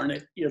darn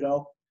it,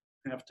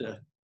 I have to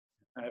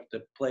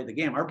play the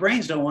game. Our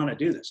brains don't want to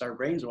do this. Our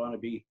brains want to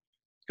be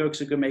cooks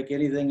who can make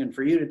anything, and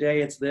for you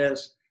today it's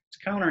this. It's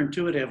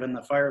counterintuitive in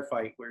the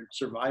firefight where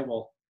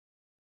survival,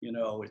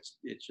 it's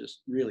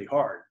just really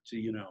hard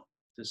to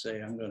say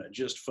I'm going to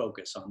just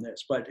focus on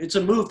this. But it's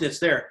a move that's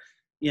there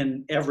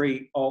in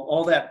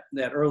all that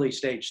early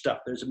stage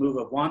stuff. There's a move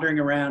of wandering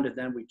around, and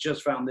then we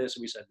just found this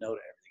and we said no to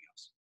everything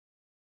else,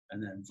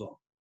 and then boom,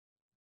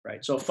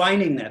 right? So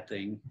finding that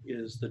thing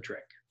is the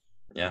trick.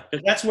 Yeah,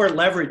 because that's where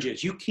leverage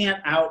is. You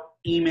can't out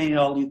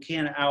email, you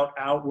can't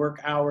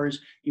outwork hours,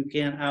 you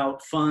can't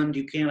out fund,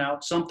 you can't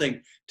out something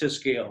to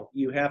scale.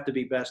 You have to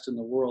be best in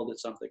the world at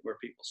something where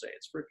people say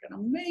it's freaking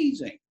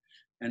amazing,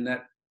 and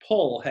that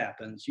pull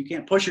happens. You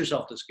can't push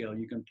yourself to scale.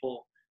 You can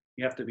pull.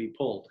 You have to be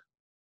pulled,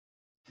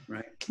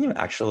 right? Can you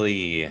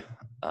actually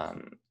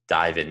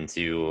dive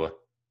into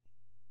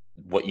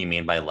what you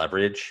mean by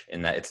leverage?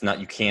 In that it's not,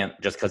 you can't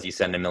just because you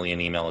send 1 million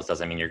emails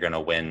doesn't mean you're going to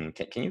win.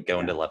 Can you go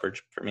into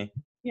leverage for me?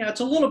 Yeah,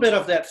 it's a little bit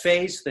of that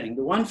phase thing.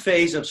 The one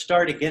phase of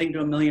getting to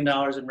 $1 million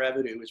in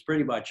revenue is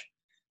pretty much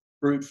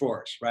brute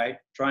force, right?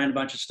 Trying a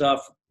bunch of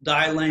stuff,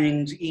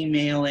 dialings,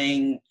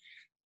 emailing,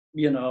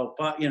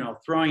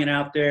 throwing it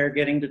out there,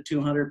 getting to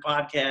 200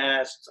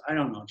 podcasts. I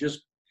don't know,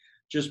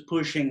 just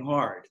pushing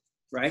hard,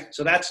 right?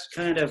 So that's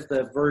kind of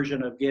the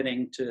version of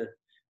getting to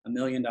 $1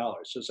 million.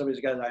 So somebody's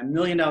got a $1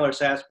 million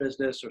SaaS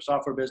business or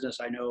software business.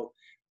 I know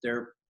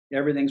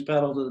everything's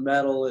pedal to the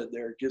metal, and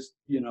they're just,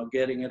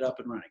 getting it up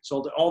and running.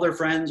 So all their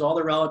friends, all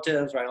their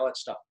relatives, right, all that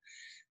stuff.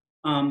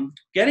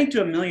 Getting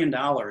to $1 million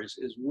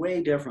is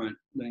way different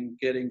than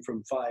getting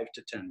from $5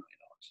 to $10 million.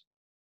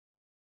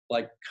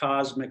 Like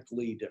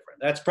cosmically different.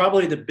 That's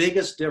probably the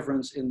biggest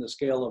difference in the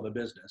scale of a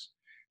business.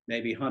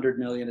 Maybe 100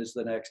 million is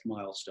the next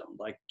milestone.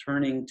 Like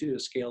turning to a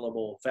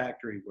scalable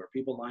factory where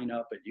people line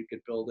up and you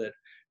could build it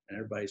and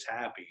everybody's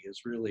happy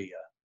is really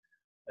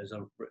is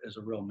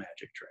a real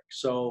magic trick.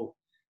 So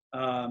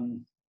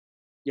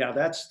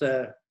that's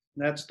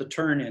the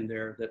turn in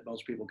there that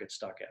most people get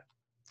stuck at.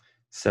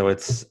 So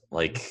it's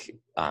like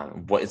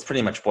it's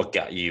pretty much what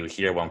got you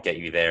here won't get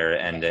you there,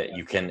 and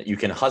you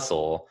can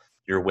hustle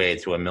your way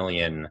to $1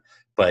 million,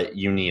 but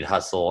you need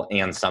hustle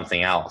and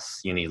something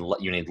else. You need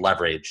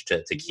leverage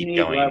to keep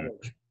going.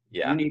 Leverage.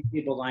 Yeah, you need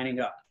people lining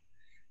up,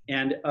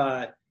 and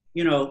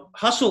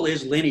hustle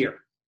is linear,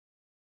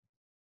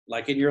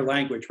 like in your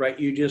language, right?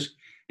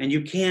 And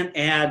you can't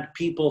add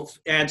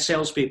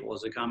salespeople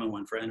is a common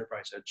one for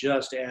enterprise.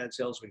 Just add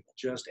salespeople,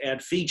 just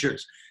add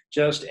features,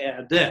 just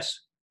add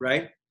this,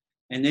 right?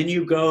 And then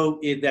you go,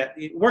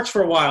 it works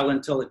for a while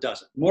until it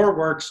doesn't. More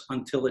works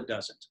until it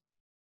doesn't.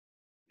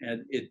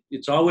 And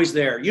it's always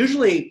there.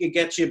 Usually it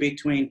gets you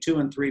between 2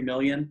 and 3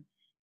 million.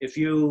 If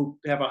you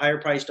have a higher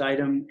priced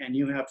item and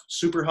you have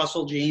super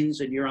hustle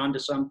genes and you're onto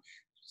some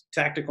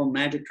tactical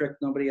magic trick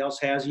nobody else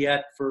has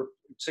yet for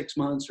 6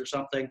 months or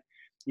something,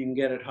 you can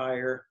get it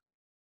higher.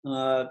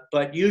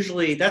 But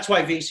usually that's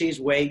why VCs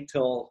wait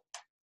till,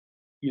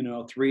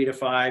 3 to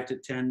 5 to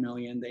 10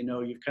 million. They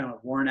know you've kind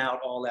of worn out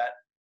all that,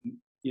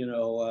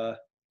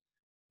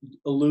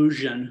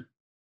 illusion,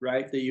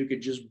 right? That you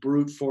could just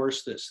brute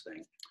force this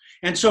thing.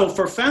 And so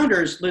for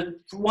founders,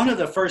 one of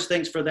the first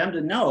things for them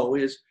to know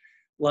is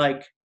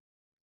that's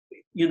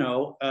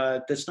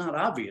not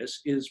obvious,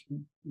 is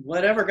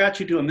whatever got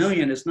you to $1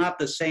 million is not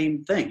the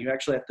same thing. You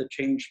actually have to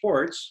change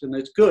sports, and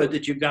it's good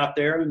that you got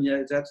there, and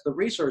that's the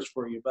resource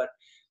for you. But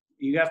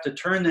you have to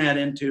turn that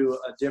into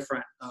a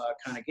different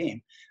kind of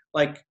game.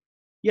 Like,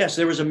 yes,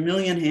 there was 1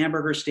 million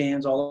hamburger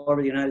stands all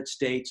over the United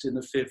States in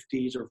the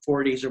 50s or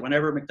 40s or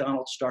whenever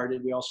McDonald's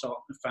started. We all saw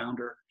the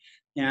founder.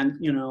 And,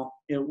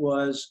 it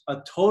was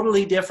a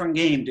totally different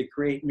game to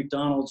create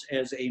McDonald's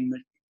as a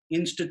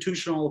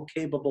institutional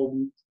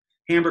capable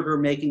hamburger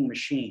making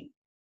machine,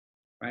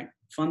 right?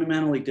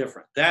 Fundamentally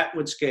different. That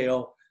would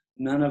scale.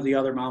 None of the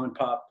other mom and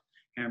pop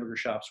hamburger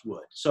shops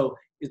would. So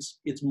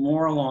it's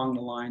more along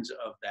the lines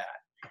of that.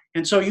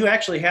 And so you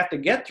actually have to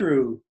get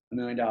through $1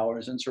 million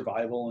in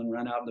survival and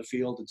run out in the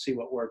field and see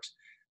what works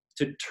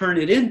to turn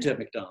it into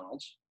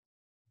McDonald's.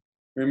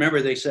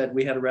 Remember, they said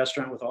we had a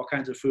restaurant with all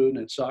kinds of food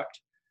and it sucked.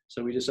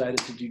 So we decided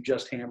to do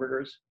just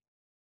hamburgers,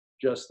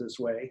 just this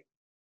way.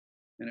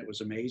 And it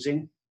was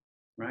amazing,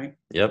 right?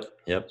 Yep.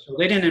 So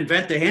they didn't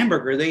invent the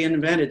hamburger. They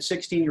invented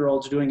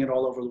 16-year-olds doing it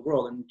all over the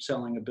world and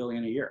selling $1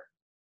 billion a year.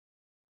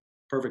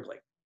 Perfectly.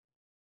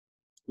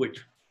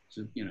 Which,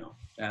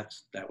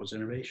 that was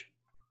innovation.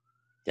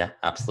 Yeah,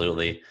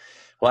 absolutely.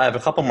 Well, I have a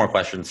couple more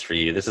questions for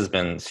you. This has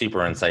been super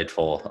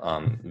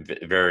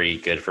insightful, very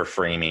good for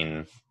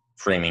framing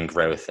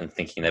growth and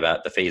thinking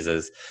about the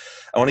phases.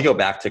 I want to go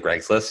back to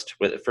Greg's List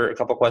for a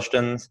couple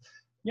questions.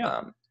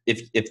 Yeah.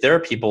 If there are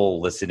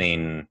people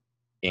listening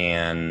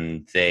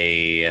and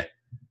they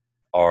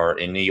are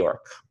in New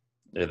York,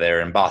 or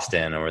they're in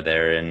Boston, or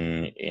they're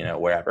in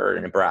wherever,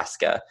 in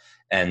Nebraska,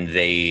 and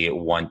they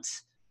want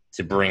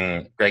to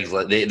bring Greg's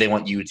List, they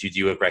want you to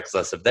do a Greg's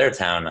List of their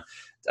town.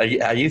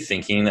 Are you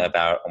thinking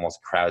about almost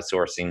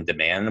crowdsourcing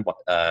demand,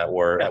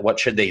 or what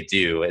should they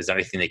do? Is there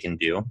anything they can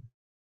do?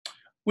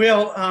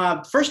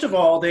 Well, first of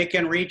all, they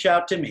can reach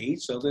out to me.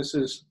 So this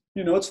is,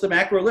 it's the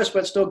macro list,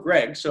 but still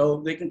Greg.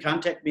 So they can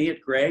contact me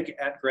at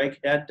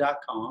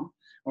greg@greghead.com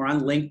or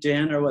on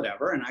LinkedIn or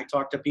whatever. And I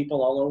talk to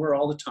people all over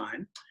all the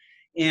time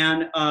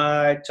and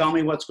tell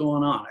me what's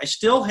going on. I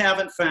still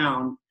haven't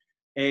found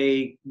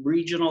a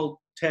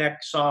regional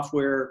tech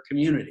software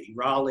community,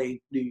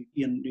 Raleigh, in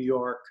New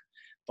York,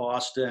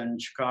 Boston,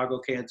 Chicago,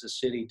 Kansas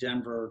City,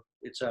 Denver,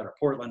 et cetera,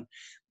 Portland,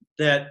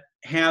 that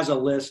has a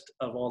list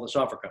of all the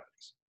software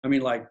companies. I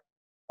mean, like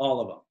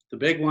all of them, the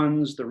big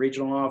ones, the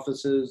regional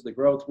offices, the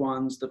growth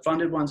ones, the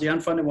funded ones, the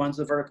unfunded ones,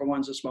 the vertical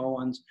ones, the small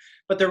ones,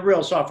 but they're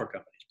real software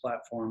companies,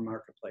 platform,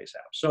 marketplace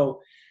apps.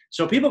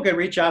 So people can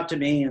reach out to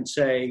me and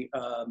say,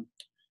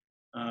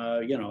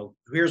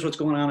 here's what's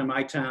going on in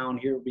my town.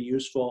 Here would be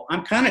useful.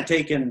 I'm kind of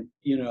taking,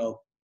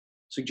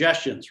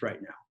 suggestions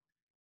right now,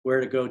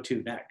 where to go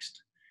to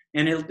next.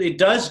 And it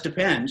does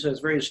depend, so it's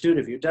very astute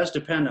of you, it does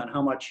depend on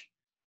how much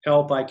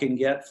help I can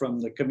get from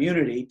the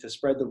community to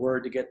spread the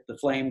word to get the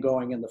flame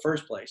going in the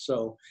first place.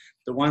 So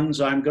the ones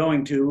I'm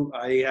going to,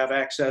 I have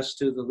access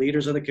to the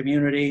leaders of the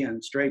community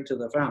and straight to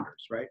the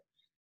founders, right?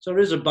 So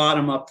it is a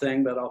bottom-up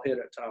thing, but I'll hit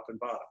it top and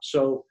bottom.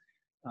 So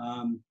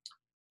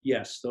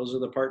yes, those are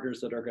the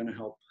partners that are going to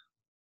help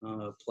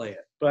play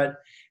it. But,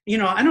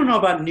 I don't know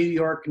about New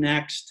York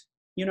next.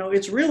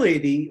 It's really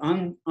the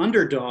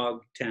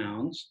underdog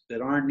towns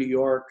that aren't New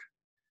York,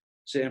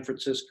 San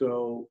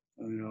Francisco,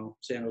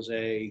 San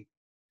Jose,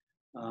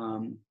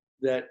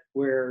 that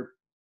where,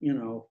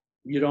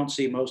 you don't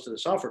see most of the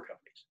software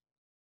companies.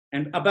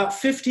 And about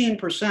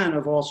 15%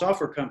 of all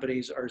software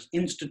companies are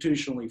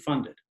institutionally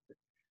funded.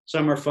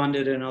 Some are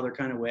funded in other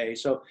kind of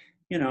ways. So,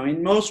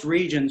 in most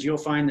regions, you'll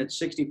find that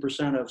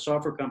 60% of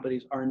software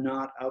companies are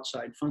not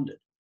outside funded,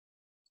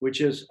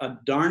 which is a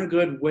darn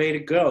good way to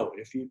go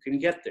if you can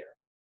get there,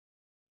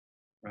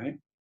 right?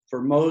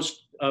 For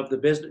most of the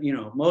business,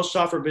 most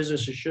software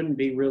businesses shouldn't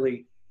be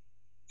really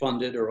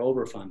funded or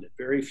overfunded.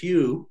 Very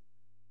few,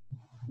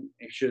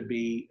 it should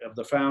be, of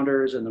the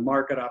founders and the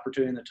market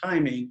opportunity and the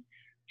timing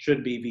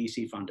should be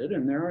VC funded,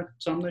 and there are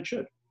some that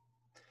should.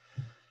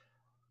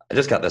 I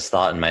just got this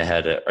thought in my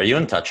head. Are you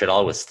in touch at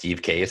all with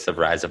Steve Case of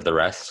Rise of the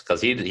Rest? Because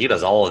he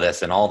does all of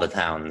this in all the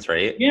towns,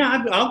 right?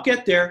 Yeah, I'll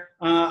get there.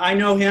 I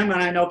know him,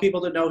 and I know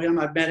people that know him.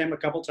 I've met him a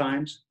couple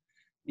times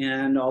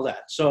and all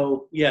that.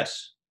 So,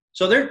 yes.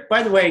 So there,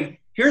 by the way,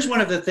 here's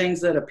one of the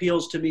things that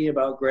appeals to me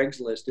about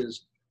Greg's List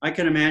is I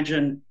can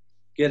imagine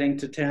getting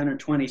to 10 or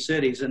 20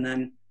 cities and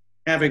then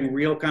having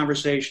real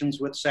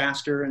conversations with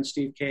SaaStr and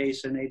Steve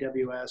Case and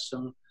AWS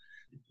and,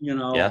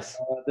 Yes.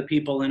 The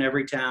people in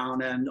every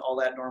town and all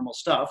that normal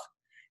stuff.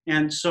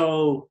 And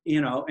so,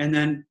 and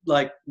then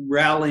like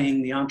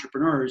rallying the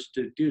entrepreneurs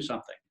to do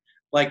something.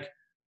 Like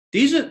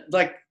these are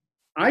like,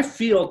 I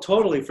feel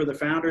totally for the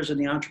founders and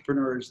the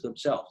entrepreneurs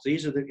themselves.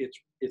 These are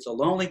it's a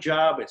lonely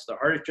job. It's the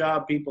hardest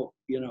job. People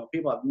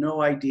have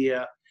no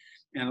idea.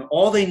 And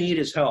all they need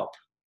is help.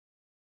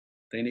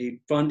 They need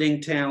funding,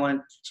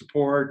 talent,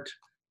 support,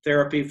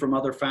 therapy from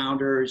other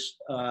founders,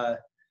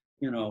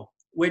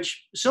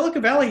 which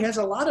Silicon Valley has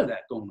a lot of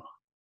that going on.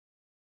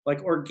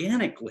 Like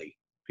organically,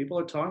 people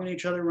are talking to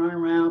each other, running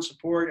around,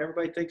 support.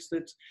 Everybody thinks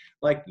that's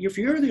like, if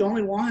you're the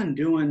only one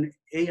doing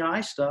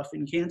AI stuff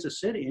in Kansas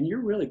City and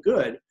you're really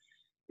good,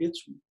 it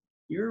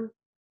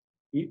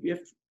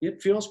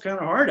feels kind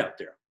of hard out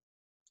there,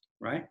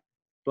 right?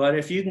 But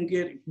if you can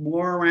get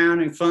more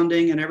around and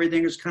funding and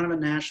everything, there's kind of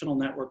a national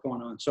network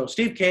going on. So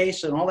Steve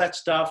Case and all that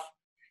stuff,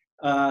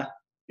 I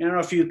don't know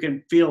if you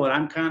can feel it.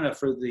 I'm kind of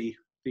for the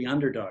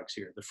underdogs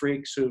here, the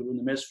freaks and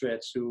the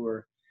misfits who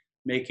are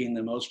making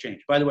the most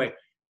change. By the way,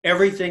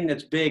 everything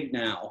that's big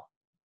now,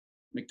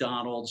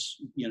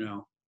 McDonald's,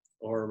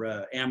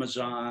 or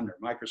Amazon or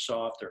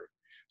Microsoft or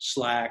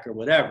Slack or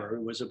whatever,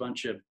 it was a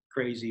bunch of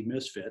crazy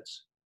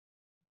misfits.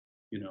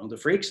 The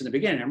freaks in the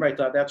beginning, everybody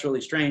thought that's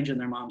really strange,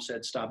 and their mom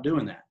said, stop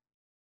doing that,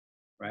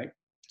 right?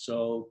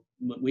 So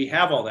we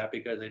have all that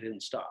because they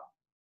didn't stop.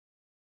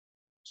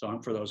 So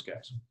I'm for those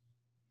guys.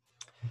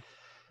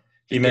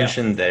 You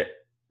mentioned there,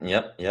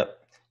 yep.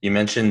 You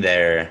mentioned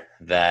there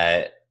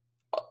that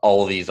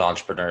all of these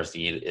entrepreneurs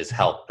need is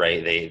help,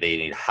 right? They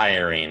need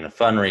hiring,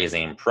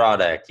 fundraising,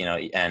 product,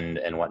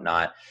 and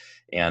whatnot.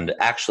 And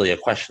actually, a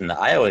question that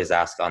I always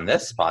ask on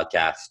this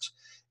podcast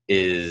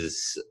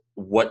is,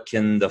 what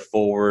can the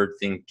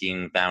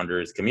forward-thinking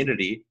founders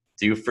community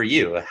do for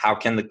you? How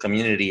can the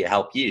community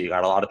help you? You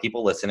got a lot of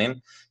people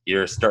listening.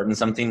 You're starting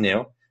something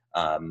new.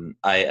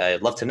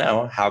 I'd love to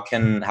know, how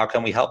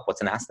can we help?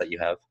 What's an ask that you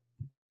have?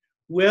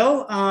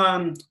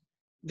 Well,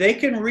 they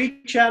can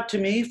reach out to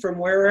me from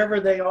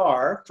wherever they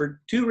are for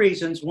two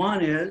reasons.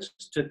 One is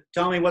to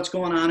tell me what's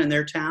going on in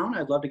their town.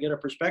 I'd love to get a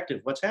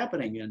perspective. What's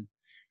happening in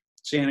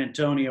San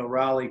Antonio,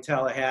 Raleigh,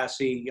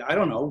 Tallahassee, I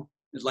don't know,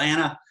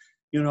 Atlanta,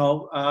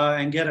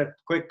 and get a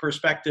quick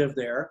perspective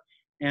there.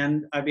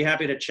 And I'd be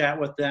happy to chat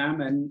with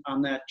them. And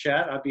on that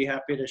chat, I'd be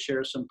happy to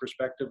share some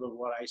perspective of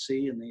what I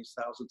see in these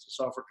thousands of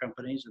software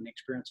companies and the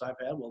experience I've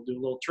had. We'll do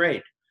a little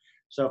trade.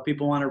 So if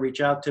people want to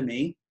reach out to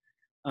me,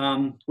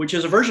 which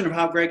is a version of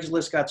how Greg's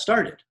List got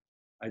started.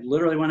 I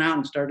literally went out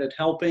and started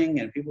helping,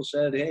 and people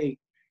said, hey,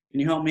 can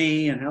you help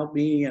me? And then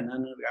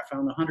I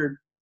found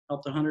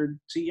helped 100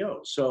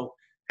 CEOs. So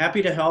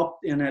happy to help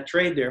in that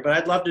trade there. But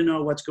I'd love to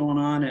know what's going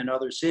on in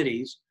other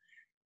cities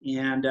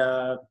and,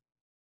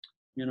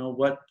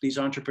 what these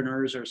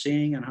entrepreneurs are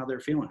seeing and how they're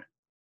feeling it.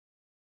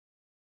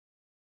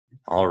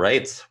 All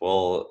right.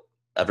 Well,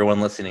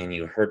 everyone listening,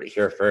 you heard it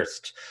here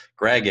first.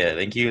 Greg,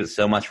 thank you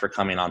so much for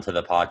coming onto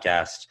the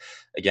podcast.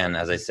 Again,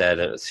 as I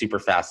said, super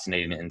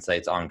fascinating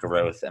insights on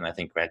growth, and I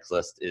think Greg's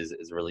List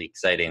is really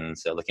exciting.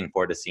 So looking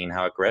forward to seeing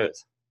how it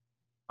grows.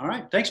 All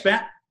right. Thanks,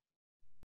 Matt.